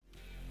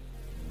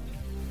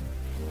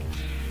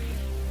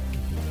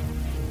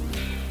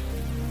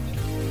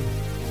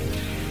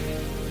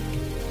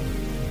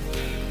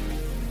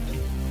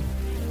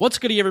What's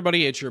good,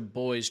 everybody? It's your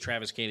boys,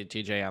 Travis, Kane, and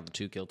TJ on the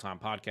Two Kill Time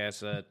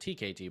podcast,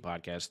 TKT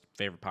podcast,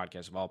 favorite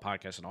podcast of all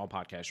podcasts and all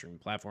podcast streaming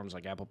platforms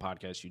like Apple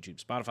Podcasts,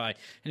 YouTube, Spotify,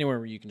 anywhere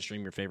where you can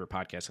stream your favorite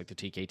podcasts like the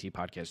TKT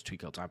podcast, Two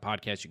Kill Time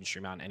podcast. You can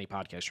stream on any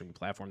podcast streaming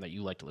platform that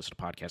you like to listen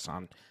to podcasts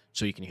on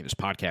so you can hear this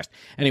podcast.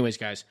 Anyways,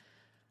 guys,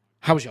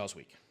 how was y'all's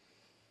week?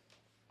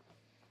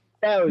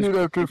 That was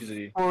after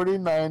crazy.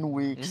 49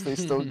 weeks, they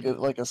still get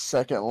like a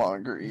second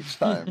longer each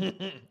time.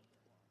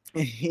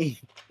 He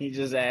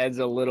just adds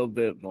a little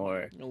bit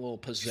more. A little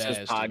Just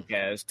pizzazz.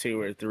 podcast 2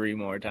 or 3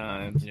 more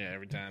times. Yeah,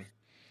 every time.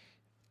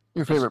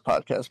 Your favorite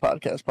podcast.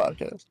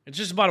 It's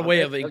just about a way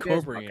of Okay,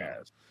 incorporating it.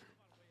 podcast.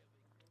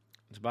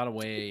 It's about a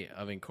way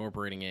of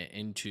incorporating it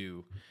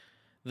into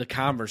the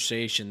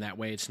conversation. That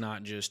way it's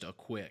not just a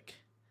quick,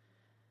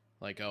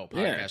 like, oh,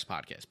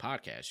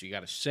 podcast. You got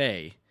to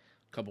say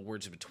a couple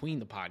words in between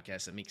the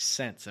podcast that make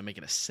sense, that make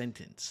it a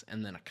sentence,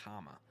 and then a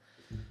comma.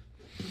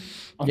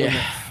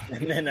 Yeah.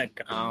 And then a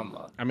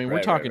comma. I mean,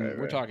 Right,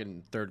 we're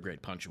talking third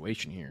grade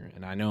punctuation here,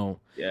 and I know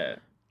Yeah.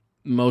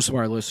 most of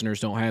our listeners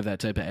don't have that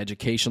type of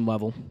education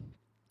level.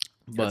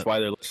 But That's why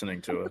they're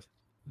listening to us.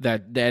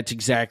 that's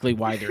exactly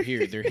why they're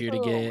here. They're here to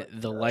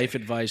get the life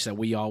advice that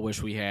we all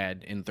wish we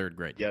had in third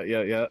grade.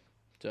 Yeah.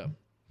 So,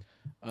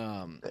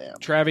 Damn.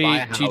 Travi, Buy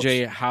a house.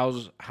 TJ, how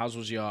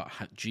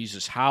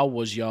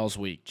was y'all's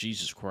week?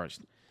 Jesus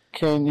Christ.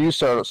 Can you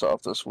start us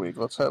off this week?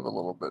 Let's have a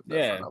little bit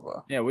Yeah. different of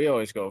a... Yeah, we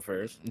always go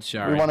first.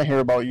 Sorry. We want to hear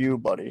about you,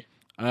 buddy.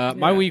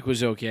 My week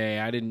was okay.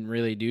 I didn't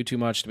really do too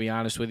much, to be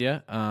honest with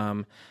you.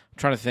 I'm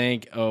trying to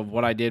think of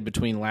what I did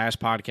between last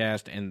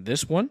podcast and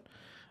this one.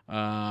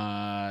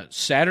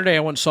 Saturday, I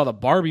went and saw the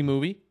Barbie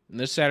movie. And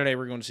this Saturday,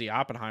 we're going to see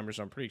Oppenheimer,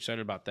 so I'm pretty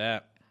excited about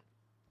that.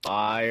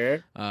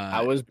 Fire.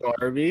 I was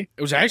Barbie.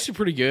 It was actually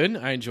pretty good.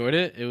 I enjoyed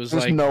it. It was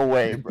There's like, no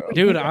way, bro.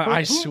 dude,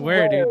 I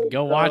swear, dude,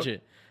 go watch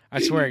it. I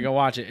swear, go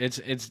watch it.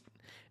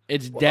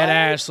 It's dead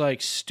ass,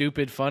 like,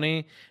 stupid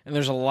funny, and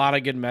there's a lot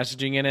of good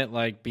messaging in it,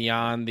 like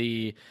beyond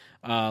the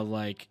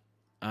women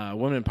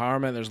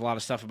empowerment. There's a lot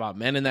of stuff about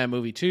men in that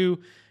movie too.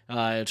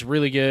 It's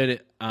really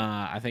good.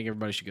 I think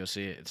everybody should go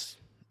see it.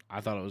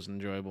 I thought it was an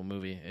enjoyable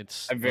movie.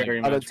 It's I very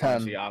out of much want 10.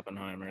 to see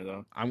Oppenheimer,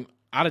 though. I'm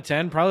out of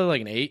 10, probably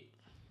like an 8.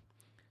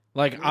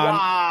 Like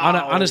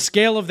Wow. on a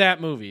scale of that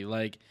movie,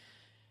 like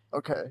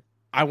Okay.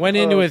 I went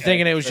into it Okay,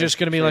 thinking it was sure, just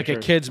going to be sure, like a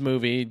sure. kids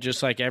movie,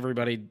 just like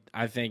everybody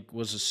I think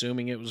was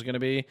assuming it was going to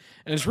be,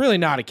 and it's really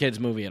not a kids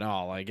movie at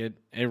all. Like it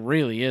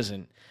really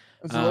isn't.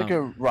 Is it like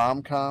a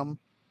rom-com?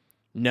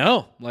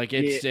 No, like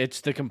it's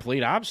the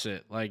complete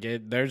opposite. Like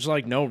there's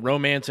like no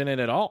romance in it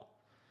at all.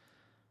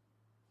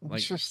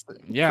 Like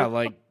Interesting. yeah,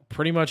 like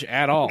pretty much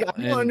at all. I don't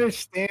And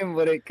understand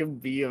what it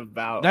could be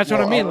about. that's what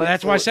I Well, mean. I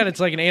That's why I was- said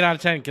it's like an 8 out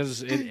of 10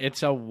 because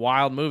it's a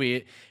wild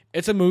movie.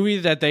 It's a movie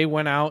that they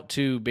went out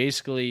to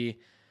basically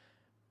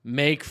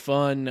make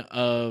fun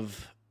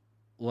of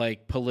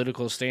like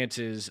political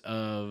stances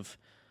of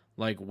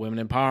like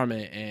women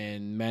empowerment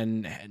and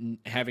men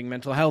having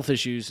mental health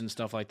issues and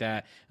stuff like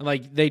that. And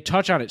like they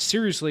touch on it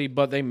seriously,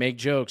 but they make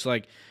jokes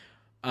like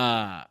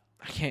I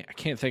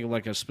can't think of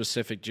like a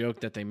specific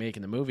joke that they make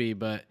in the movie,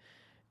 but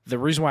the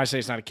reason why I say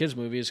it's not a kids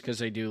movie is because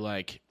they do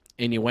like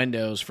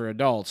innuendos for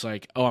adults,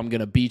 like, oh, I'm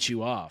gonna beat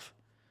you off.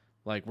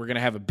 Like we're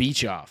gonna have a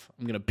beach off.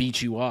 I'm gonna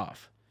beat you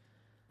off.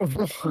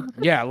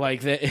 Yeah,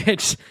 like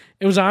it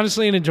was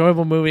honestly an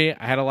enjoyable movie.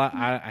 I had a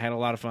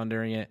lot of fun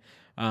during it.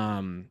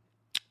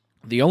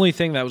 The only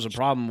thing that was a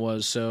problem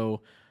was,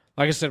 so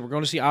like I said, we're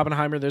going to see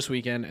Oppenheimer this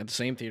weekend at the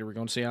same theater. We're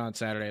going to see it on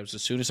Saturday. It was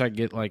as soon as I could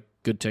get like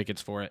good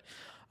tickets for it.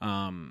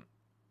 And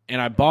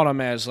I bought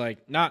them as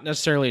like not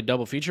necessarily a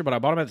double feature, but I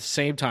bought them at the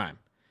same time.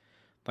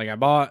 Like I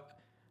bought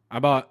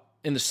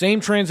in the same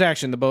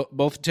transaction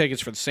both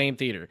tickets for the same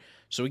theater.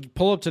 So we can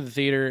pull up to the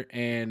theater,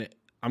 and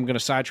I'm going to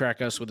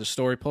sidetrack us with the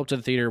story. Pull up to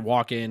the theater,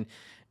 walk in,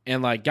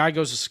 and like guy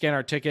goes to scan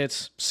our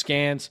tickets,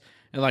 scans,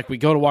 and like we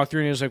go to walk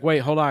through, and he was like, "Wait,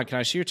 hold on, can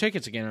I see your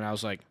tickets again?" And I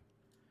was like,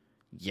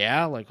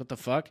 "Yeah, like what the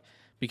fuck?"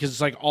 Because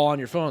it's like all on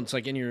your phone. It's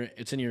like in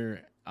your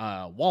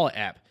wallet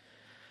app.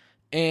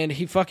 And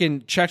he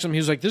fucking checks them. He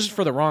was like, "This is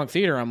for the wrong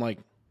theater." I'm like,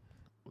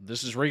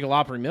 "This is Regal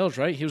Opry Mills,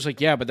 right?" He was like,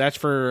 "Yeah, but that's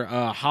for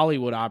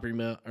Hollywood Opry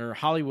Mill or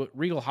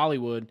Regal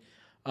Hollywood."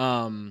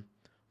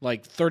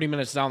 Like 30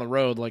 minutes down the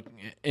road, like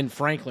in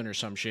Franklin or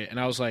some shit. And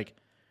I was like,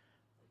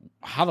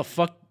 how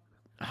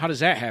does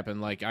that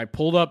happen? Like I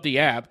pulled up the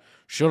app,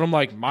 showed him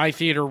like my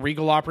theater,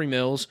 Regal Opry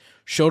Mills,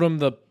 showed him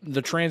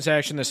the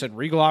transaction that said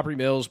Regal Opry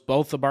Mills,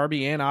 both the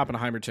Barbie and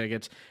Oppenheimer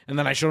tickets. And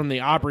then I showed him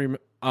the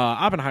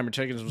Oppenheimer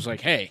tickets and was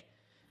like, hey,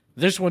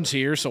 this one's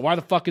here. So why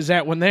the fuck is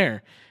that one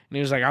there? And he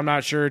was like, I'm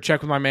not sure.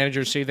 Check with my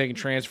manager, see if they can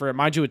transfer it.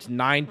 Mind you, it's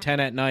 9:10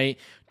 at night.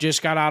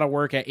 Just got out of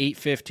work at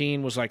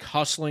 8:15, was like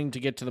hustling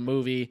to get to the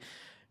movie.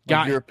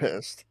 You're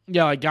pissed.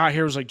 Yeah, I got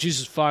here, was like,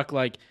 Jesus fuck,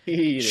 like,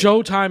 Eat it.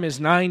 showtime is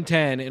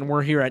 9:10, and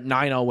we're here at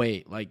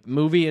 9:08. Like,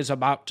 movie is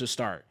about to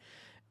start.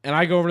 And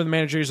I go over to the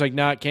manager, he's like,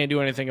 nah, can't do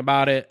anything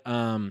about it.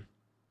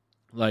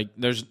 Like,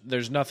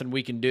 there's nothing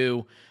we can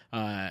do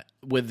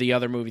with the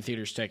other movie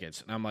theater's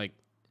tickets. And I'm like,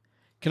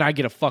 can I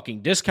get a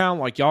fucking discount?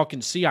 Like, y'all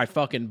can see I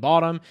fucking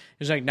bought them.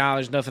 He's like, nah,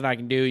 there's nothing I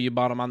can do. You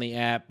bought them on the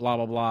app, blah,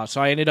 blah, blah.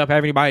 So I ended up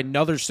having to buy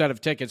another set of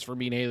tickets for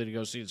me and Haley to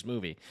go see this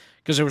movie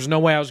because there was no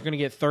way I was going to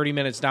get 30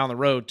 minutes down the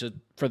road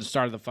for the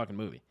start of the fucking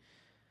movie.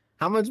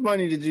 How much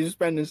money did you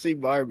spend to see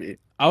Barbie?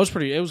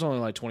 It was only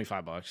like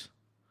 $25.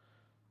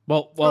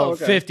 Well,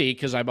 okay. 50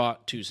 because I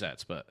bought 2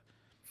 sets, but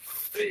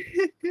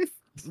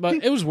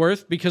it was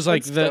worth because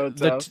like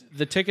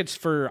the tickets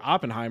for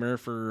Oppenheimer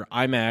for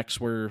IMAX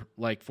were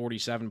like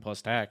 47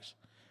 plus tax.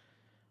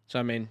 So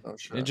I mean,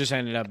 it just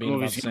ended up being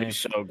about the same.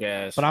 So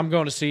gas. But I'm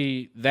going to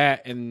see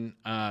that, and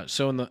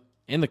so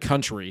in the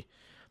country,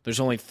 there's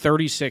only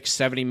 36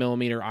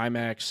 70mm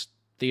IMAX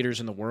theaters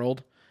in the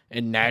world,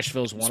 and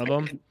Nashville's one of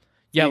them.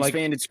 Yeah, like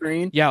expanded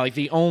screen. Yeah, like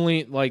the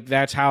only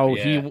that's how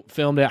he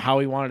filmed it, how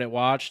he wanted it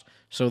watched.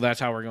 So that's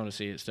how we're going to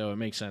see it. So it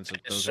makes sense.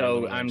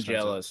 So I'm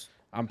jealous.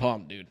 I'm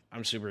pumped, dude.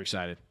 I'm super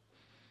excited.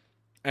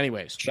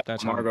 Anyways,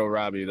 that's Margot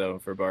Robbie though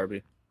for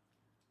Barbie.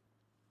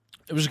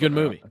 It was a good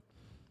movie.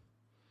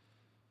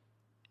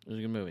 It was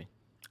a good movie.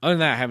 Other than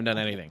that, I haven't done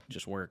anything.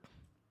 Just work.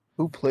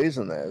 Who plays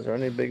in that? Is there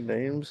any big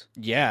names?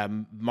 Yeah,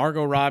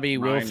 Margot Robbie,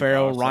 Will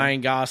Ferrell,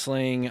 Ryan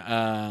Gosling.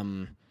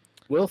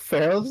 Will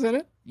Ferrell's in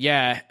it?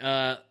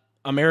 Yeah,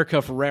 America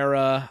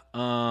Ferrera.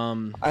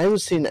 I haven't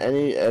seen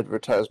any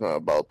advertisement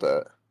about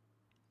that.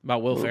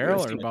 About Will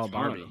Ferrell or about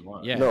Barbie?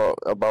 Yeah. No,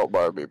 about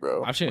Barbie,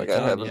 bro. I've seen like, it.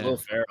 I Will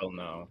Ferrell,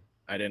 no.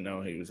 I didn't know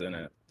he was in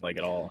it, like,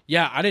 at all.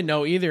 Yeah, I didn't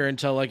know either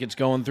until, like, it's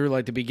going through,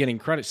 like, the beginning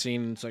credit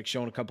scene, and it's, like,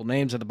 showing a couple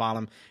names at the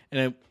bottom, and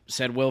it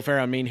said Will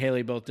Ferrell. Me and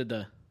Haley both did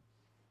the,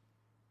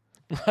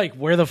 like,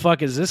 where the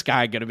fuck is this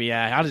guy going to be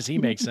at? How does he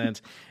make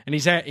sense? And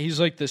he's,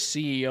 like, the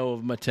CEO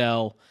of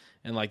Mattel,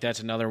 and, like,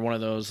 that's another one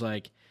of those,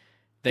 like,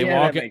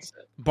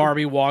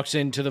 Barbie walks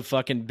into the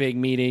fucking big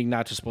meeting,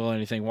 not to spoil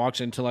anything, walks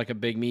into, like, a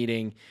big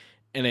meeting,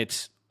 and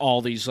it's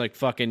all these, like,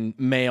 fucking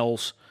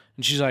males.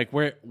 And she's like,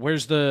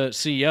 where's the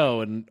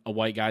CEO? And a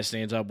white guy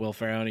stands up, Will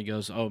Ferrell, and he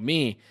goes, oh,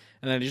 me.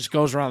 And then he just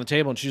goes around the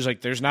table, and she's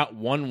like, there's not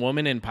one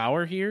woman in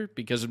power here?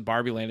 Because in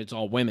Barbie Land, it's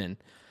all women.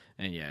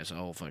 And, yeah, it's a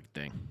whole fucking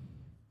thing.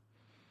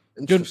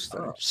 Good,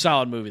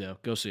 solid movie, though.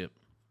 Go see it.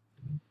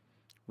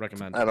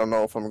 Recommend. I don't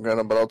know if I'm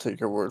gonna, but I'll take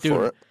your word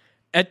for it.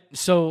 I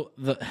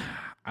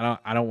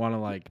don't want to,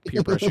 like,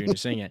 peer pressure you into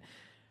seeing it.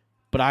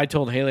 But I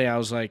told Haley, I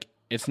was like,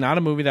 it's not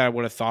a movie that I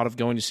would have thought of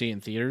going to see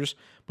in theaters,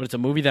 but it's a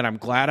movie that I'm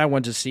glad I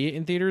went to see it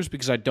in theaters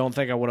because I don't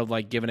think I would have,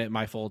 like, given it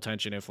my full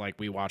attention if, like,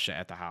 we watched it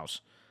at the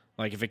house.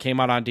 Like, if it came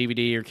out on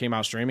DVD or came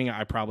out streaming,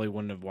 I probably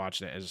wouldn't have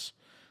watched it as,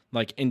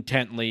 like,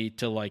 intently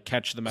to, like,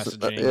 catch the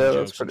messaging. Yeah,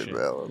 that's pretty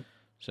valid.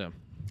 So,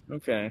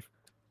 okay,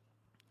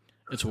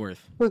 it's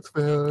worth. That's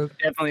valid.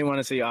 Definitely want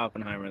to see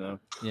Oppenheimer though.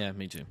 Yeah,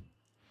 me too.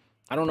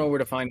 I don't know where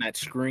to find that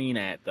screen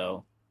at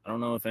though. I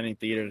don't know if any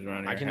theaters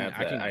around here have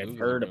that. I've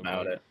heard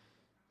about it.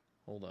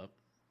 Hold up.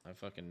 I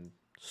fucking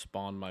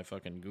spawned my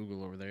fucking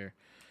Google over there.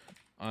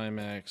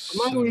 IMAX.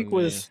 My week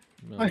was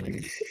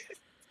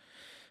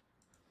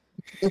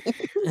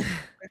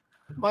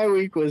my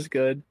week was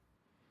good.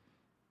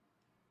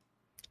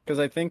 Because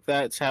I think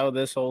that's how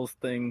this whole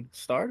thing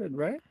started,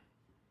 right?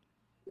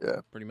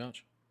 Yeah. Pretty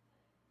much.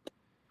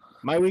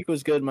 My week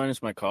was good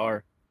minus my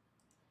car.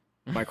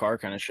 My car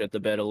kind of shit the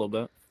bed a little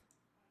bit.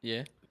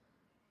 Yeah.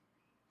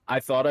 I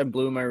thought I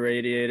blew my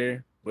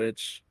radiator,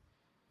 which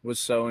was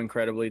so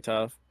incredibly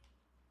tough.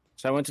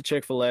 So I went to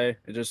Chick-fil-A.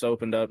 It just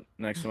opened up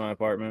next to my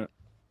apartment.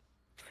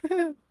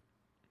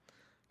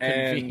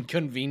 And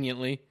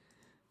conveniently.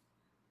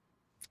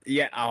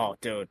 Yeah. Oh,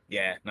 dude.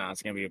 Yeah. No,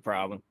 it's going to be a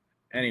problem.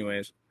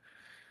 Anyways.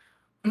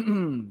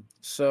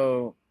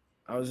 So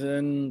I was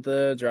in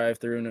the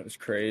drive-thru and it was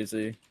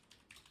crazy.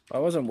 I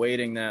wasn't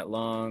waiting that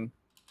long.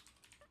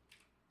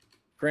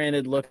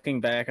 Granted,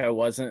 looking back, I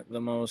wasn't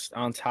the most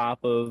on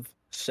top of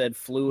said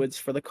fluids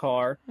for the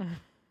car.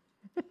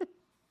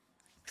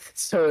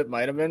 So it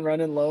might have been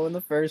running low in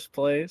the first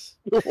place.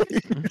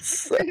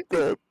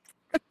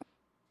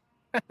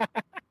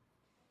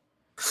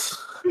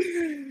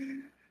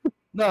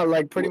 No,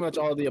 like pretty much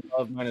all the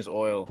above minus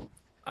oil.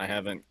 I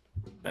haven't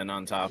been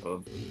on top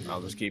of.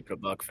 I'll just keep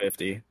it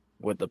 $150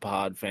 with the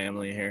pod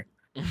family here.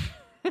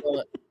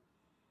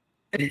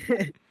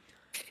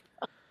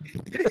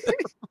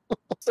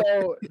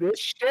 So this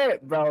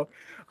shit, bro.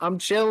 I'm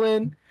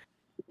chilling,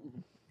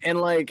 and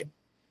like,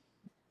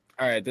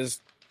 all right,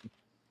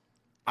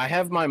 I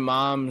have my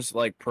mom's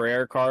like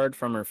prayer card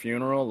from her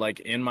funeral like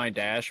in my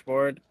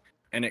dashboard,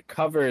 and it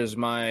covers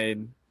my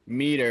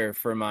meter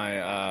for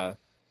my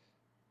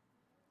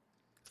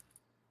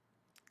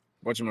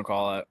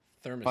whatchamacallit?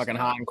 Thermostat. Fucking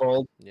hot and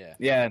cold.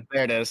 Yeah,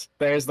 there it is.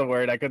 There's the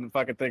word. I couldn't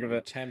fucking think of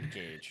it. Temp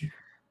gauge.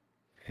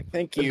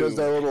 Thank It you. does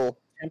that little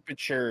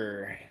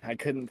Temperature. I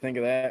couldn't think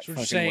of that. So what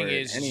you're saying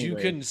is you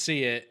couldn't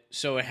see it,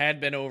 so it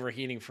had been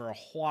overheating for a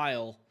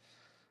while.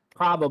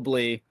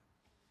 Probably.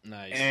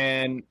 Nice.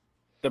 And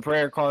the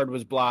prayer card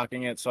was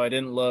blocking it, so I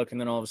didn't look,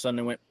 and then all of a sudden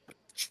it went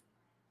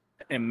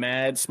and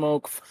mad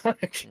smoke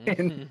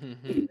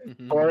fucking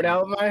poured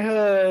out my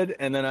hood,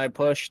 and then I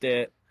pushed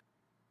it,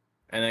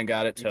 and then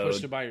got it towed. You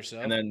pushed it by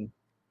yourself? And then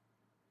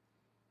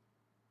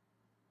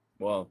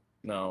Well,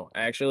 no.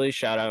 Actually,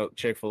 shout out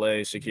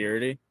Chick-fil-A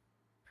security.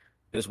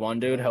 This one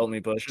dude helped me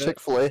push it.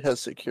 Chick-fil-A has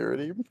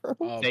security, bro.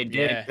 Oh, They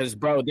did, yeah. because,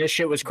 bro, this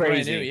shit was Brand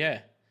crazy. new,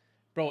 yeah.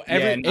 Bro,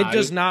 Yeah, nah, it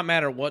does not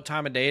matter what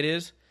time of day it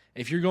is.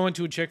 If you're going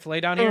to a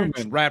Chick-fil-A down here,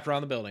 it's wrapped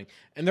around the building.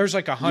 And there's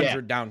like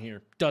 100 down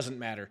here. Doesn't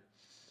matter.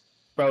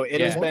 Bro, it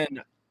has Yeah.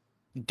 been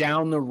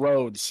down the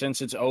road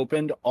since it's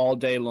opened all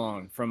day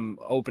long, from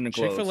open to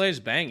close. Chick-fil-A is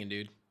banging,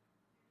 dude.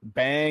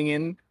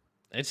 Banging.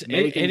 It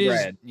Making is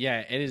bread. yeah,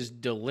 it is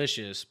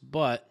delicious,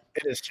 but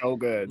It is so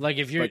good. like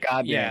if you're But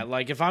goddamn. yeah,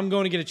 like if I'm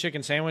going to get a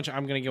chicken sandwich,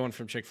 I'm going to get one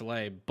from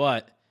Chick-fil-A,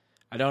 but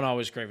I don't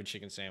always crave a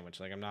chicken sandwich.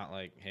 Like I'm not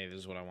like, hey, this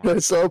is what I want. I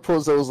saw a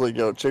post that was like,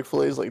 yo,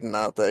 Chick-fil-A is like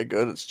not that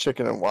good. It's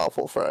chicken and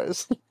waffle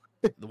fries.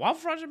 The waffle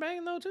fries are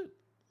banging though too.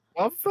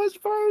 Waffle fries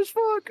fire as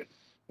fuck.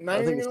 Not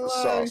I think even it's gonna the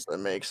lie. sauce that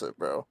makes it,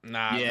 bro.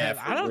 Nah, Yeah, man,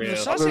 for I don't. The real.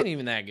 sauce ain't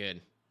even that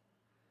good.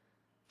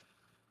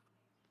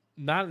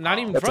 Not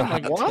even That's from a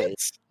like hot What? take.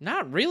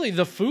 not really.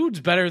 The food's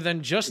better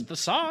than just the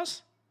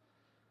sauce.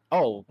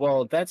 Oh,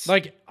 well, that's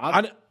Like,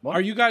 what?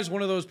 are you guys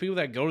one of those people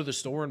that go to the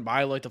store and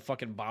buy like the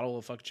fucking bottle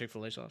of fucking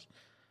Chick-fil-A sauce?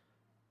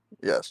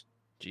 Yes.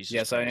 Jesus.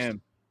 Yes, I Christ.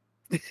 am.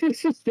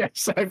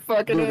 Yes, I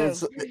fucking Dude, am.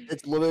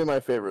 it's literally my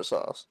favorite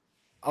sauce.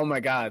 Oh my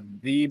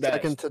god, the best.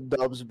 Second to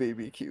Dub's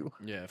BBQ.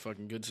 Yeah,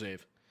 fucking good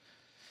save.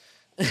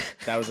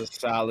 That was a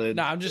solid.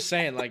 No, I'm just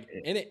saying, like,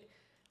 in it,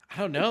 I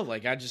don't know.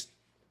 Like,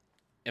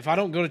 if I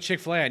don't go to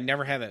Chick-fil-A, I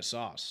never have that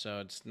sauce. So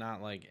it's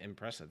not, like,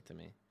 impressive to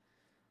me.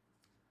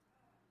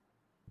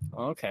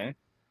 Okay.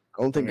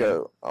 I don't think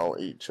Okay. I'll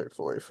eat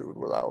Chick-fil-A food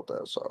without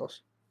that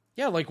sauce.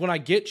 Yeah, like, when I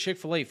get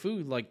Chick-fil-A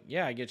food, like,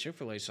 yeah, I get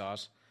Chick-fil-A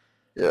sauce.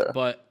 Yeah.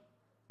 But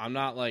I'm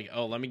not like,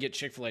 oh, let me get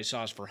Chick-fil-A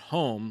sauce for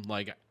home.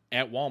 Like,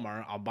 at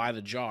Walmart, I'll buy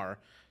the jar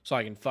so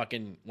I can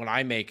fucking, when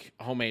I make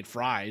homemade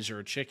fries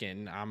or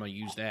chicken, I'm going to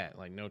use that.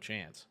 Like, no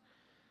chance.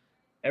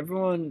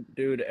 Everyone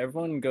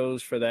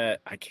goes for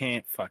that. I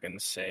can't fucking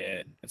say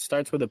it. It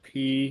starts with a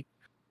P.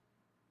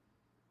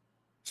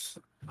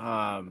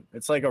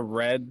 It's like a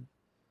red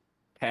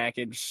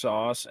packaged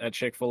sauce at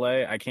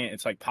Chick-fil-A. I can't.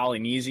 It's like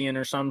Polynesian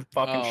or some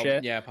fucking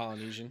shit. Yeah,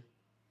 Polynesian.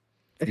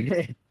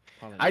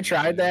 I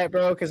tried that,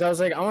 bro, because I was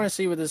like, I want to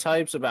see what this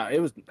hype's about. It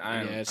was.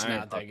 It's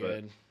not that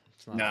good.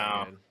 It's not No.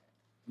 that good.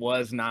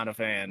 Was not a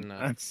fan. No.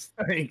 That's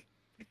like,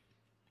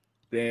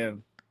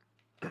 damn.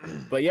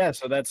 But yeah,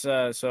 so that's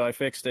so I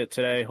fixed it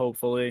today.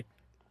 Hopefully,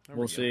 There we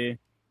we'll go. see.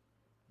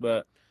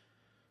 But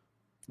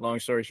long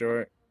story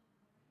short,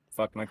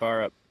 fucked my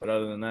car up. But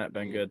other than that,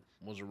 been good.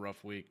 Was a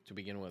rough week to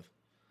begin with.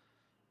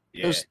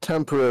 Yeah, Just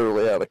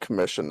temporarily out of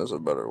commission is a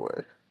better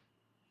way.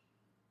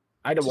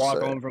 I had to walk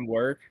say. home from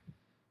work.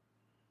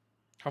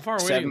 How far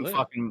away do you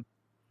live?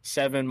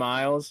 7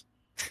 miles.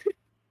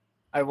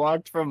 I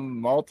walked from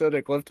Malta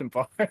to Clifton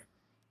Park.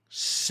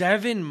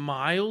 7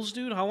 miles,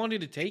 dude? How long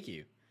did it take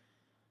you?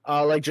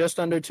 Like just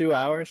under 2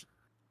 hours.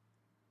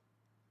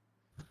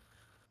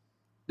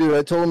 Dude,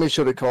 I told him he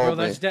should have Bro, called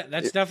me.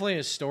 that's definitely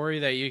a story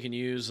that you can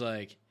use.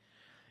 Like,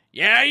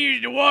 yeah, I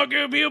used to walk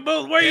uphill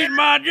both ways in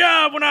my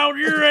job when I was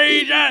your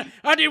age.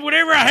 I did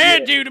whatever I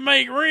had to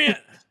make rent.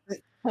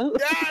 God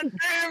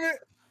damn it!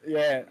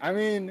 Yeah, I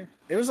mean,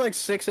 it was like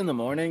 6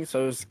 a.m,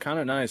 so it was kind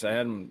of nice. I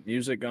had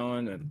music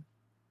going and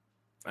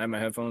I had my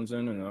headphones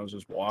in, and I was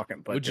just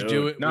walking. But Would you dude,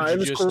 do it? No, Would it you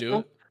was just cool. do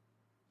it?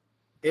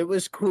 It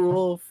was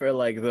cool for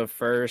like the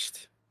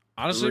first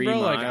Honestly, 3 bro,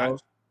 like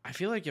miles. I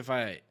feel like if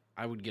I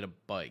would get a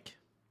bike.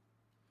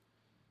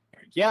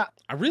 Yeah,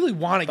 I really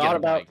want to Thought get a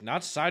about- bike.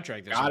 Not to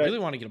sidetrack this. Got I it. really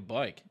want to get a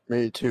bike.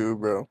 Me too,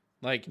 bro.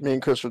 Like, Me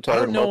and Chris were I don't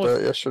talking know about if-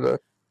 that yesterday.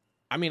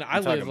 I mean, I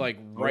You talking live like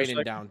right in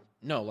motorcycle? down.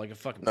 No, like a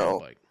fucking No.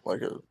 bike,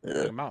 Like a like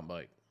yeah. a mountain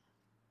bike.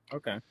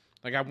 okay.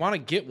 Like I want to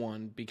get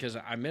one because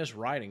I miss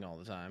riding all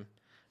the time.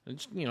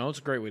 It's it's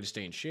a great way to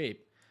stay in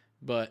shape.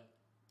 But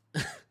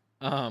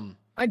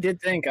I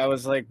did think, I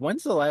was like,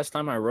 when's the last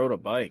time I rode a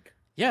bike?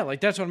 yeah,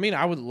 like that's what I mean.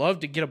 I would love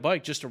to get a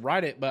bike just to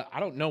ride it, but I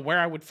don't know where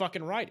I would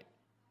fucking ride it.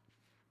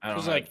 I don't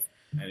It's know. like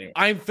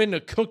I'm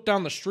finna cook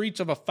down the streets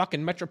of a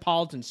fucking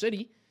metropolitan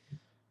city.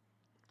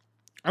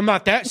 I'm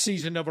not that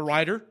seasoned of a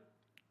rider.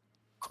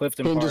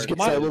 Clifton Can't Park. just get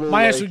My, that little,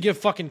 my ass like- would get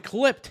fucking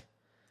clipped.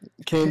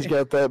 Kane's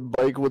got that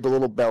bike with the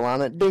little bell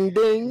on it. Ding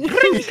ding.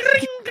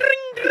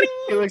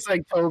 He looks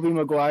like Tobey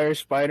Maguire,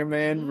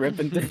 Spider-Man,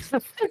 ripping through the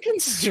fucking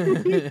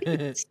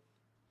street.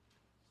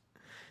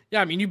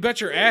 Yeah, I mean, you bet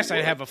your ass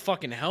I'd have a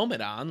fucking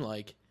helmet on.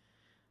 Like,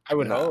 I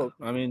would Nah. hope.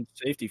 I mean,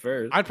 safety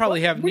first. I'd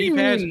probably have What do knee you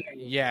pads. mean?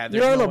 Yeah,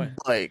 there's You're on no a way.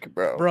 bike,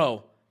 bro.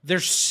 Bro,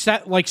 there's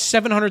like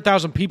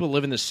 700,000 people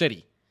live in the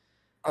city.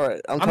 All right,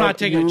 I'm not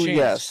taking a chance.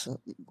 Yes,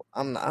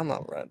 I'm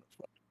not riding.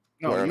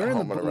 No, wearing a you're in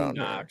the helmet around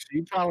here. boondocks.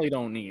 You probably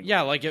don't need.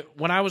 Yeah, like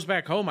when I was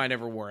back home, I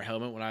never wore a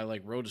helmet when I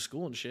like rode to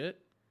school and shit.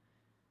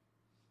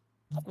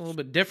 A little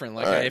bit different.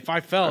 Like All right. if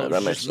I fell, All right, it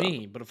was that just makes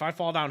me. But if I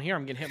fall down here,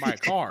 I'm getting hit by a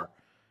car.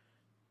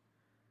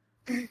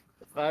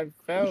 If I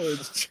fell,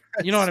 it's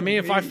You know what I mean?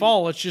 If I me.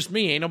 fall, it's just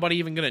me. Ain't nobody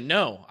even gonna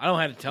know. I don't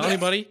have to tell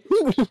anybody.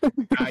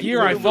 Nah, Here you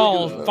I really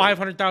fall, do.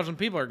 500,000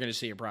 people are gonna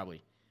see it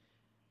probably.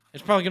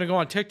 It's probably gonna go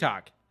on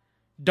TikTok.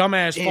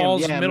 Dumbass Damn,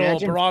 falls in yeah, the middle of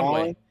imagine Broadway.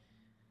 falling.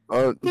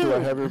 Do I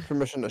have your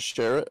permission to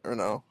share it or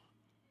no?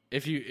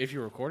 If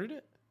you recorded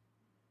it?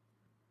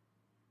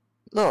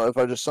 No, if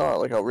I just saw it,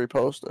 like I'll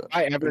repost it.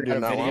 I ever Or do got a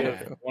not want video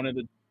to. of one of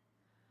the.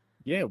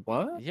 Yeah,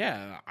 what?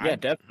 Yeah, Yeah,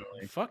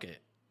 definitely. Fuck it.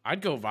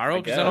 I'd go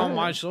viral because then all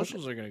my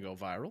socials are gonna go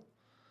viral.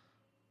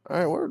 All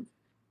right, word.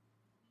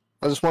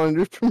 I just wanted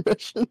your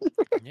permission.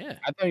 Yeah,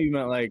 I thought you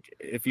meant like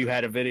if you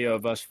had a video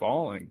of us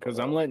falling, because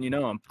I'm letting you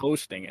know I'm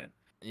posting it.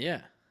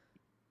 yeah.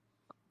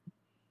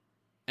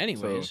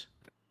 Anyways, So,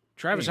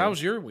 Travis, there you how go.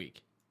 was your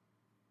week?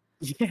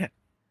 Yeah.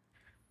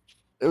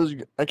 It was.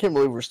 I can't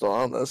believe we're still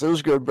on this. It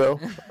was good, bro.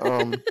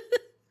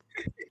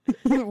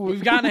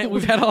 We've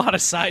had a lot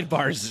of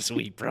sidebars this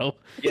week, bro.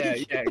 Yeah.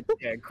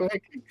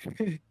 Quick.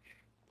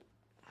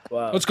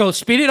 Wow. Let's go.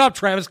 Speed it up,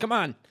 Travis. Come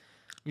on.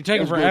 You're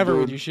taking It was good, forever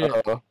with dude. your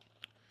shit.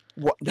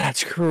 What?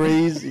 That's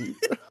crazy.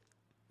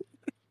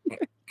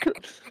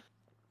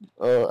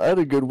 I had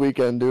a good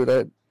weekend, dude.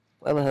 I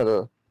haven't had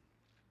a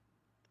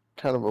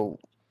kind of a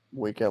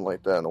weekend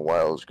like that in a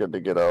while. It was good to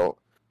get out.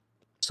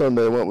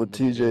 Sunday, I went with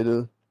TJ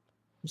to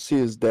see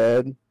his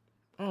dad.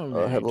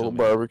 Oh, Had a little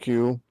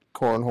barbecue, I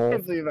cornhole.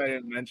 can't believe I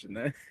didn't mention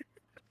that.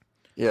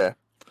 Yeah.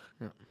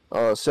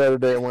 Yeah.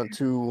 Saturday, I went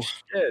to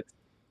Shit.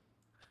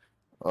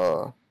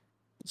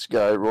 this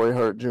guy, Roy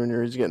Hart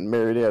Jr. He's getting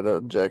married. He had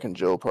a Jack and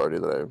Jill party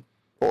that I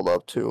pulled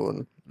up to,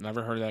 and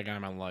Never heard of that guy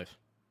in my life.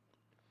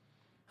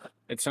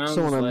 It sounds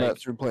someone I met like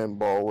through playing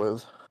ball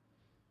with.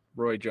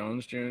 Roy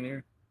Jones Jr.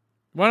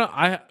 Well,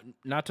 I'm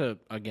a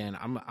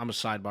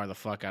sidebar the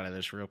fuck out of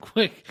this real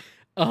quick.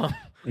 I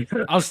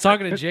was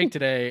talking to Jake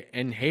today,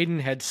 and Hayden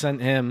had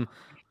sent him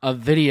a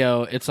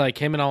video. It's like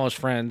him and all his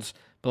friends,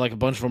 but like a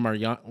bunch of them are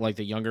young, like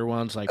the younger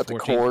ones, like At the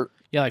 14. court.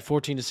 Yeah, like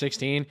 14 to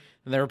 16.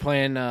 And they were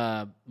playing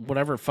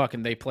whatever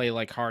fucking they play,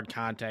 like hard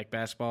contact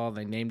basketball.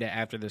 They named it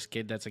after this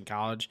kid that's in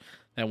college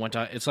that went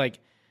to, it's like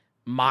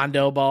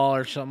Mondo ball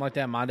or something like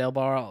that. Mondo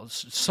ball,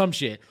 some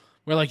shit.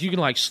 Where like you can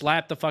like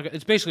slap the fucking,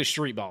 it's basically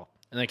street ball.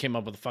 And they came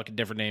up with a fucking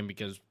different name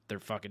because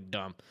they're fucking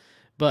dumb.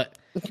 But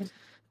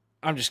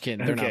I'm just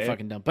kidding. They're not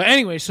fucking dumb. But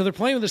anyway, so they're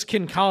playing with this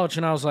kid in college,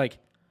 and I was like,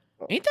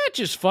 ain't that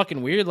just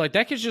fucking weird? Like,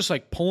 that kid's just,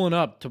 like, pulling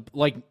up to,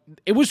 like,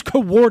 it was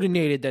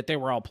coordinated that they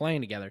were all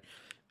playing together.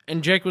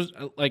 And Jake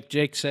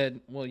said,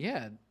 well,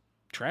 yeah,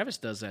 Travis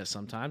does that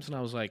sometimes. And I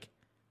was like,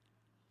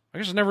 I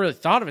guess I never really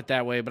thought of it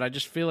that way, but I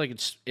just feel like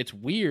it's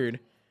weird.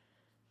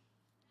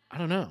 I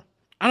don't know.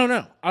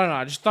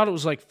 I just thought it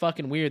was, like,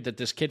 fucking weird that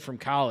this kid from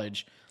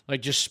college,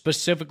 like, just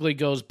specifically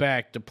goes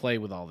back to play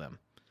with all them.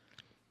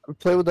 I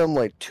played with them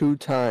like 2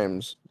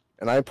 times,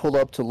 and I pulled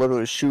up to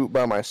literally shoot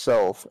by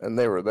myself, and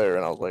they were there,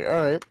 and I was like,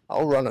 all right,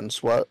 I'll run and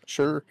sweat,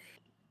 sure.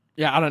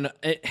 Yeah, I don't know.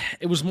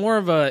 It was more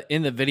of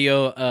in the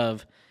video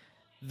of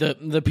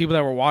the people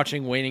that were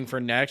watching, waiting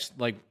for next,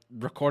 like,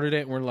 recorded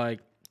it and were, like,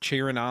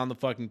 cheering on the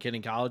fucking kid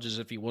in college as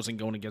if he wasn't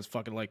going against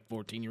fucking, like,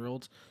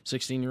 14-year-olds,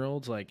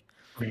 16-year-olds, like...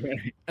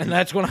 And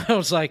that's when I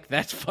was like,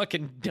 that's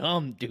fucking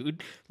dumb,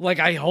 dude. Like,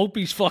 I hope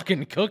he's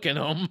fucking cooking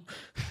them.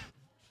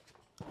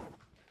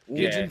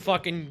 Kids in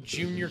fucking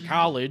junior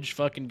college,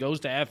 fucking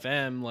goes to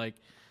FM, like,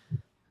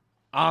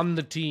 on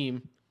the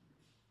team.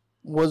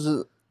 Was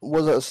it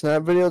a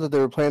snap video that they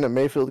were playing at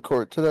Mayfield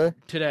Court today?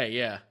 Today,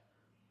 yeah.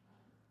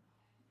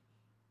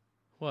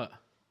 What?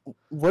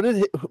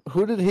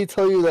 Who did he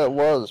tell you that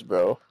was,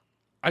 bro?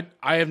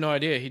 I have no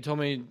idea. He told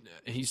me,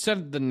 he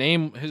said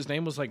his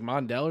name was like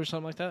Mondell or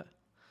something like that.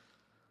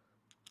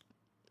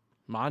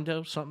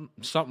 Mondo,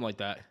 something like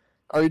that.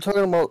 Are you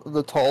talking about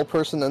the tall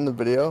person in the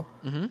video?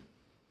 Mm-hmm.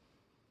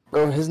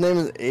 Bro, his name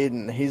is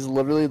Aiden. He's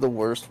literally the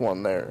worst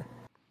one there.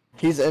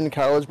 He's in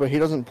college, but he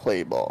doesn't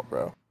play ball,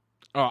 bro.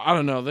 Oh, I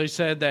don't know. They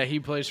said that he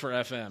plays for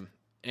FM,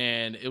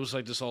 and it was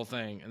like this whole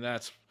thing. And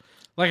that's,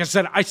 like I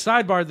said, I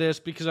sidebarred this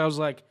because I was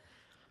like,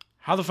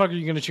 how the fuck are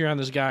you going to cheer on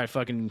this guy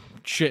fucking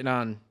shitting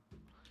on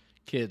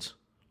kids?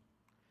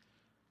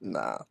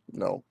 Nah,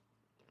 no.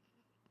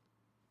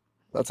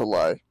 That's a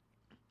lie.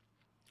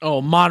 Oh,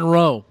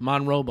 Monroe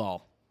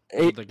ball.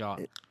 That's what they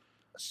got.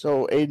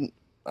 So Aiden,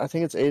 I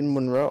think it's Aiden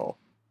Monroe.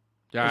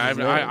 Yeah,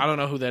 I don't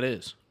know who that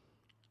is.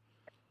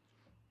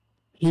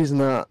 He's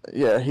not.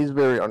 Yeah, he's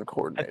very I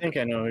uncoordinated. think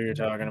I know who you're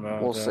talking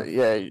about. We'll say,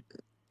 yeah.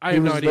 I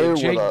have no was idea. there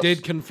with Jake us.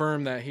 did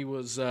confirm that he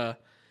was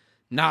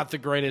not the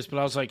greatest, but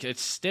I was like,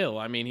 it's still.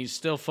 I mean, he's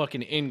still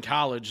fucking in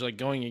college, like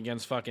going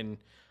against fucking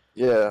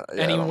Yeah,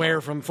 anywhere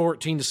from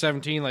 14 to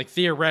 17. Like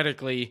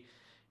theoretically,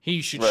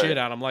 he should Right. shit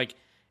on him. Like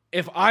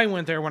if I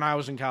went there when I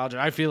was in college,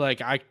 I feel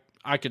like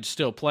I could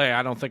still play.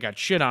 I don't think I'd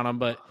shit on him,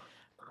 but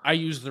I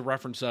use the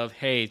reference of,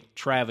 hey,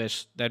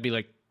 Travis. That'd be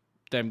like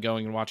them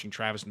going and watching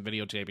Travis and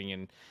videotaping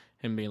and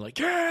him being like,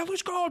 yeah,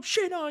 let's go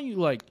shit on you.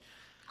 Like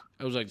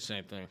it was like the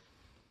same thing.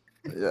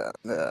 Yeah.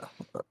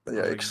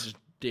 Yikes.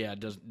 It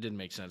didn't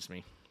make sense to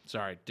me.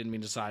 Sorry, didn't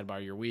mean to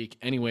sidebar your week.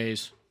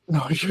 Anyways,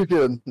 No, you're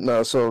good.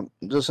 No, so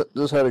just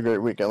had a great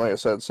weekend. Like I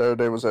said,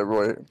 Saturday was at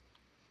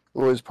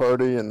Roy's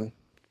party and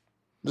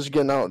just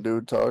getting out,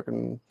 dude,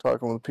 talking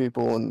with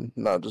people and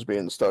not just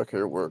being stuck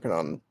here working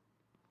on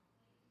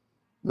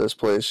this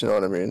place. You know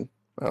what I mean?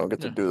 I don't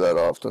get to do that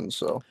often,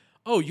 so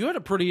 "Oh, you had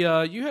a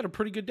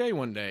pretty good day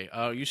one day.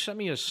 You sent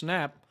me a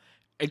snap,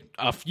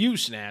 a few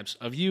snaps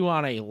of you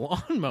on a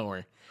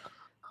lawnmower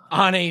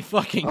on a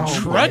fucking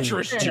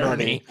treacherous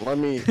journey." Let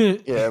me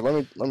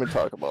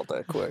talk about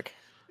that quick.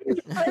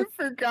 I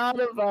forgot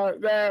about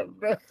that,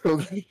 bro.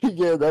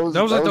 Yeah, that was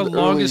like the longest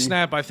early.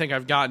 snap I think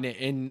I've gotten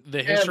in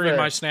the history of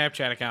Ever. my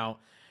Snapchat account.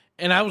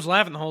 And I was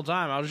laughing the whole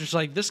time. I was just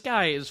like, this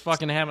guy is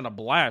fucking having a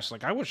blast.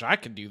 Like, I wish I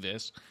could do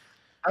this.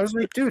 I was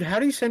like, dude, how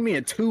do you send me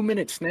a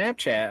 2-minute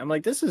Snapchat? I'm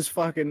like, this is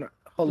fucking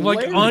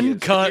hilarious. Like,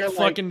 uncut You're like,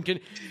 fucking...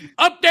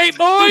 update,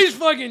 boys!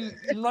 Fucking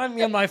remind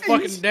me of my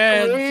fucking he's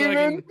dad.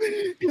 screaming.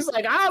 Fucking, He's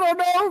like, I don't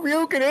know if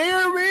you can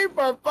hear me,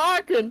 but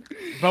fucking...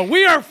 but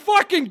we are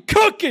fucking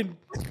cooking!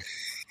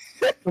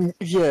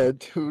 Yeah,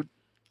 dude.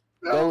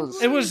 That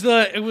was. It was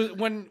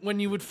when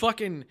you would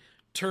fucking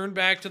turn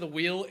back to the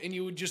wheel and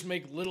you would just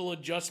make little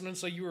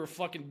adjustments like you were a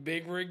fucking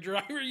big rig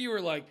driver. You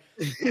were like,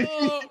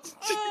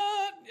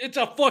 it's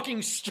a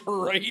fucking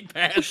straight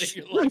path.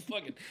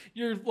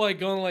 You're like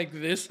going like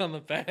this on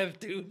the path,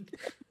 dude.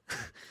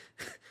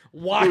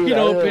 Wide Dude,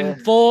 open,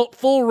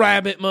 full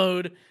rabbit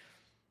mode.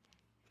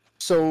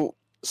 So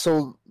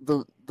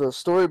the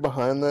story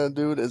behind that,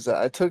 dude, is that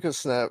I took a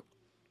snap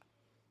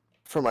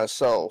for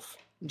myself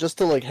just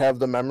to like have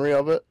the memory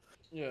of it.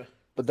 Yeah.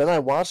 But then I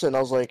watched it and I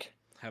was like,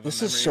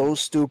 this is so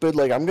stupid.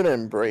 Like, I'm gonna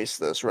embrace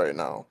this right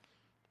now.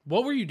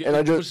 What were you doing?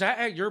 And Was that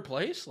at your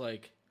place?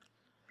 Like,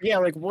 Yeah,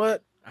 like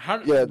what? how?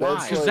 Yeah, Why?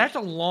 that's Because like- that's a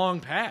long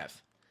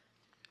path.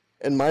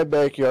 In my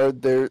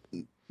backyard,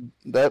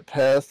 that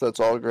path that's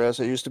all grass.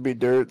 It used to be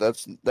dirt.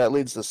 That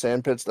leads to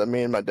sand pits that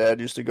me and my dad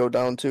used to go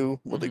down to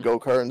with the Mhm.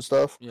 go-kart and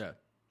stuff. Yeah.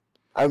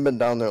 I've been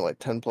down there like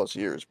 10+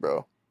 years,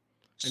 bro.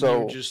 And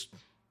So you just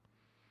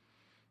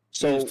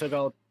You just took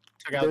out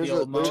there's the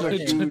old there's mower. a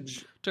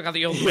huge took out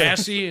the old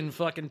Massey and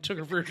fucking took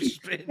her for a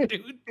spin,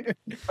 dude.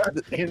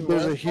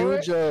 there's a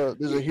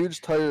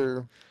huge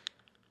tire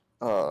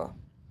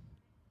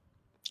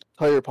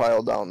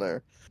pile down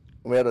there.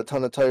 We had a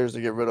ton of tires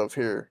to get rid of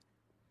here.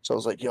 So I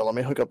was like, yo, let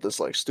me hook up this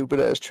like stupid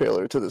ass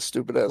trailer to this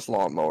stupid ass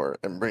lawnmower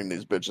and bring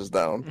these bitches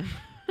down.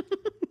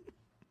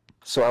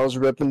 So I was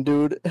ripping,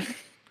 dude,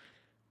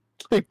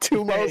 like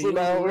 2 miles an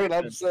hour, and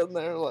I'm sitting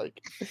there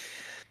like,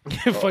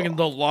 Fucking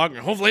the log.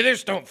 Hopefully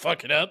this don't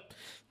fuck it up.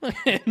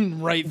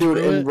 And right dude,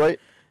 through and it.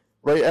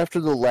 right after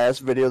the last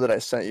video that I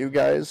sent you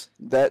guys,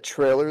 that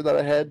trailer that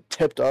I had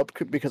tipped up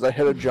because I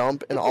hit a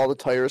jump and all the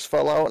tires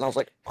fell out, and I was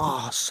like,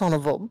 oh, son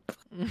of a.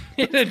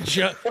 Hit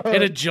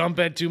a jump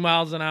at 2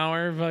 miles an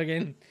hour.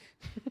 Fucking.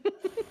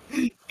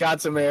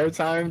 Got some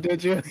airtime,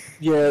 did you?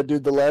 Yeah,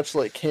 dude, the latch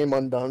like came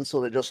undone, so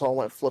they just all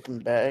went flipping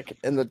back,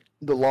 and the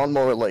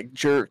lawnmower like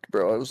jerked,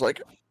 bro. I was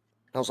like,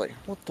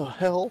 what the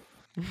hell?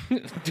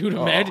 Dude,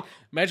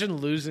 imagine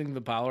losing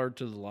the power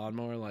to the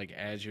lawnmower like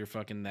as you're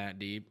fucking that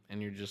deep,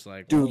 and you're just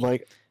like, Dude, well,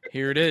 like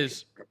here it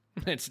is.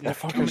 It's that not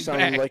fucker coming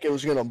sounded back. like it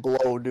was gonna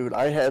blow, dude.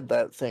 I had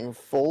that thing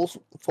full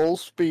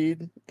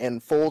speed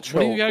and full choke.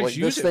 What do you guys like,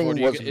 use this it thing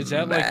for? was Is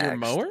that like your maxed.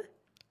 mower?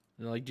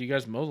 Like, do you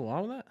guys mow the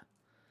lawn with that?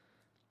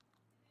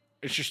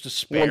 It's just a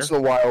spare. Once in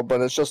a while,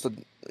 but it's just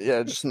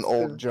an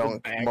old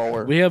junk bag.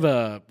 mower. We have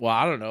I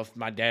don't know if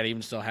my dad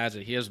even still has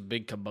it. He has a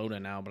big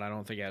Kubota now, but I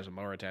don't think he has a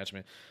mower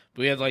attachment.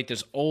 But we had like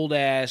this old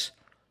ass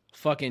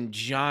fucking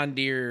John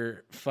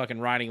Deere fucking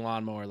riding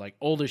lawnmower, like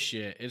old as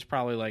shit. It's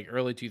probably like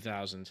early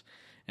 2000s.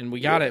 And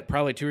we got it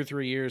probably 2 or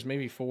 3 years,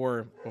 maybe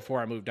 4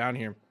 before I moved down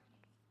here.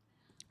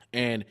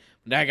 And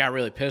dad got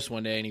really pissed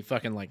one day and he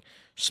fucking like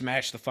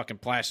smashed the fucking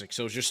plastic.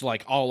 So it was just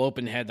like all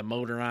open, had the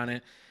motor on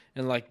it.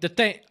 And like the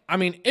thing, I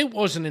mean, it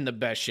wasn't in the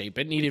best shape.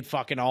 It needed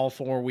fucking all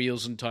 4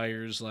 wheels and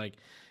tires. Like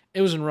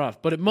it wasn't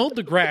rough, but it mowed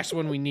the grass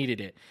when we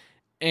needed it.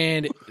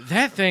 And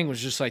that thing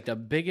was just like the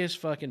biggest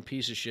fucking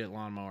piece of shit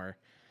lawnmower.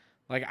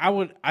 Like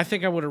I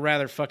think I would have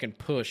rather fucking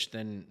push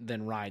than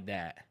ride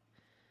that.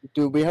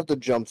 Dude, we have to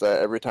jump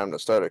that every time to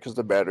start it because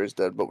the battery's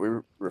dead, but we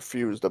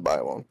refuse to buy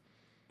one.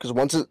 Because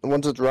once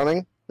it's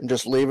running,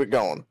 just leave it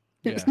going.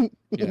 Yeah,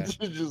 yeah.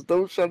 Just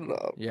don't shut it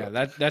off. Yeah,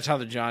 that's how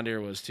the John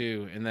Deere was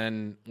too. And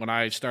then when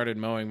I started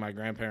mowing my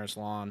grandparents'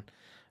 lawn,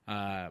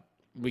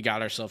 we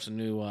got ourselves a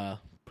new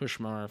push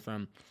mower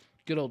from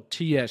good old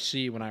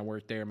TSC when I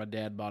worked there. My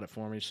dad bought it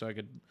for me so I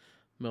could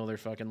mow their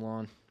fucking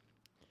lawn.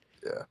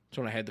 Yeah. That's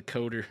when I had the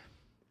coder.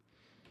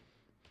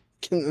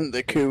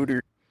 The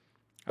cooter.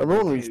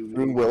 Remember when we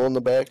threw Will in the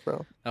back,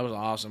 bro? That was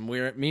awesome.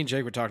 Me and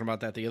Jake were talking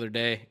about that the other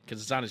day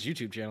because it's on his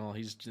YouTube channel.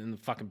 He's in the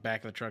fucking back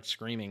of the truck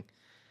screaming.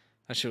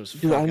 That shit was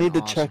Dude, fucking I need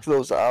to awesome. check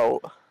those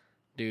out.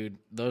 Dude,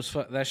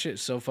 that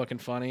shit's so fucking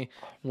funny.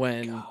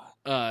 When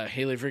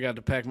Haley forgot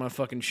to pack my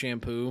fucking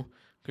shampoo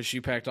because she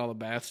packed all the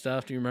bath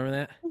stuff. Do you remember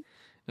that? And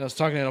I was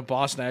talking in a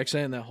Boston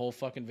accent in that whole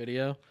fucking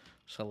video.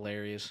 It's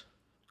hilarious.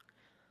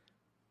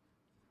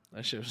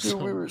 That shit was Dude, so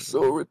we were much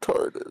so fun.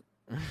 retarded.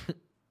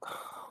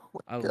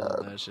 I love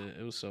God. that shit.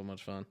 It was so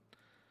much fun.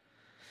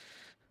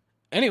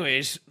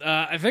 Anyways,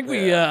 I think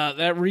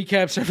that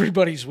recaps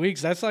everybody's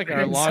weeks. That's like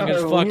our It's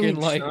longest our fucking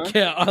weeks,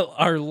 huh?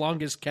 our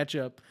longest catch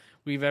up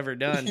we've ever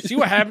done. See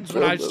what happens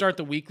when I start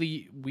the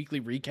weekly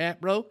recap,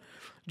 bro?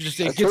 Just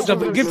I it gets told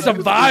the you gets we the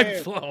were vibe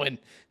gonna- flowing.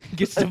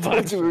 Gets the I told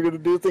vibe. you we were gonna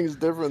do things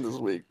different this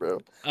week, bro.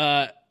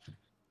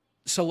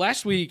 So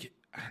last week,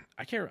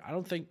 I can't. I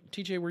don't think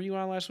TJ, were you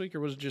on last week, or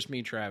was it just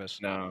me, Travis?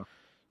 No.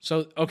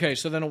 So okay,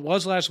 so then it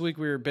was last week.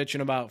 We were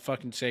bitching about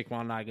fucking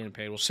Saquon not getting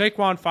paid. Well,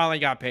 Saquon finally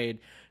got paid,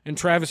 and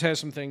Travis has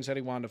some things that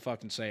he wanted to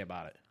fucking say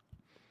about it.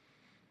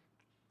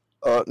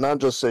 Not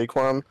just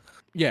Saquon,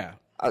 Yeah,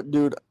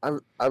 dude.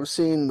 I've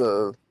seen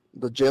the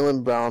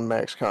Jalen Brown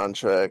max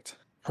contract,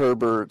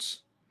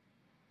 Herbert's.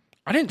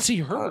 I didn't see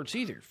Herbert's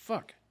either.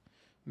 Fuck,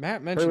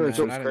 Matt mentioned Herbert's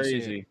that, and I didn't see it.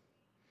 crazy.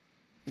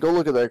 Go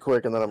look at that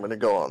quick, and then I'm gonna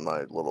go on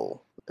my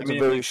little. It's I mean, a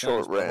it very makes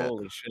short sense, but rant.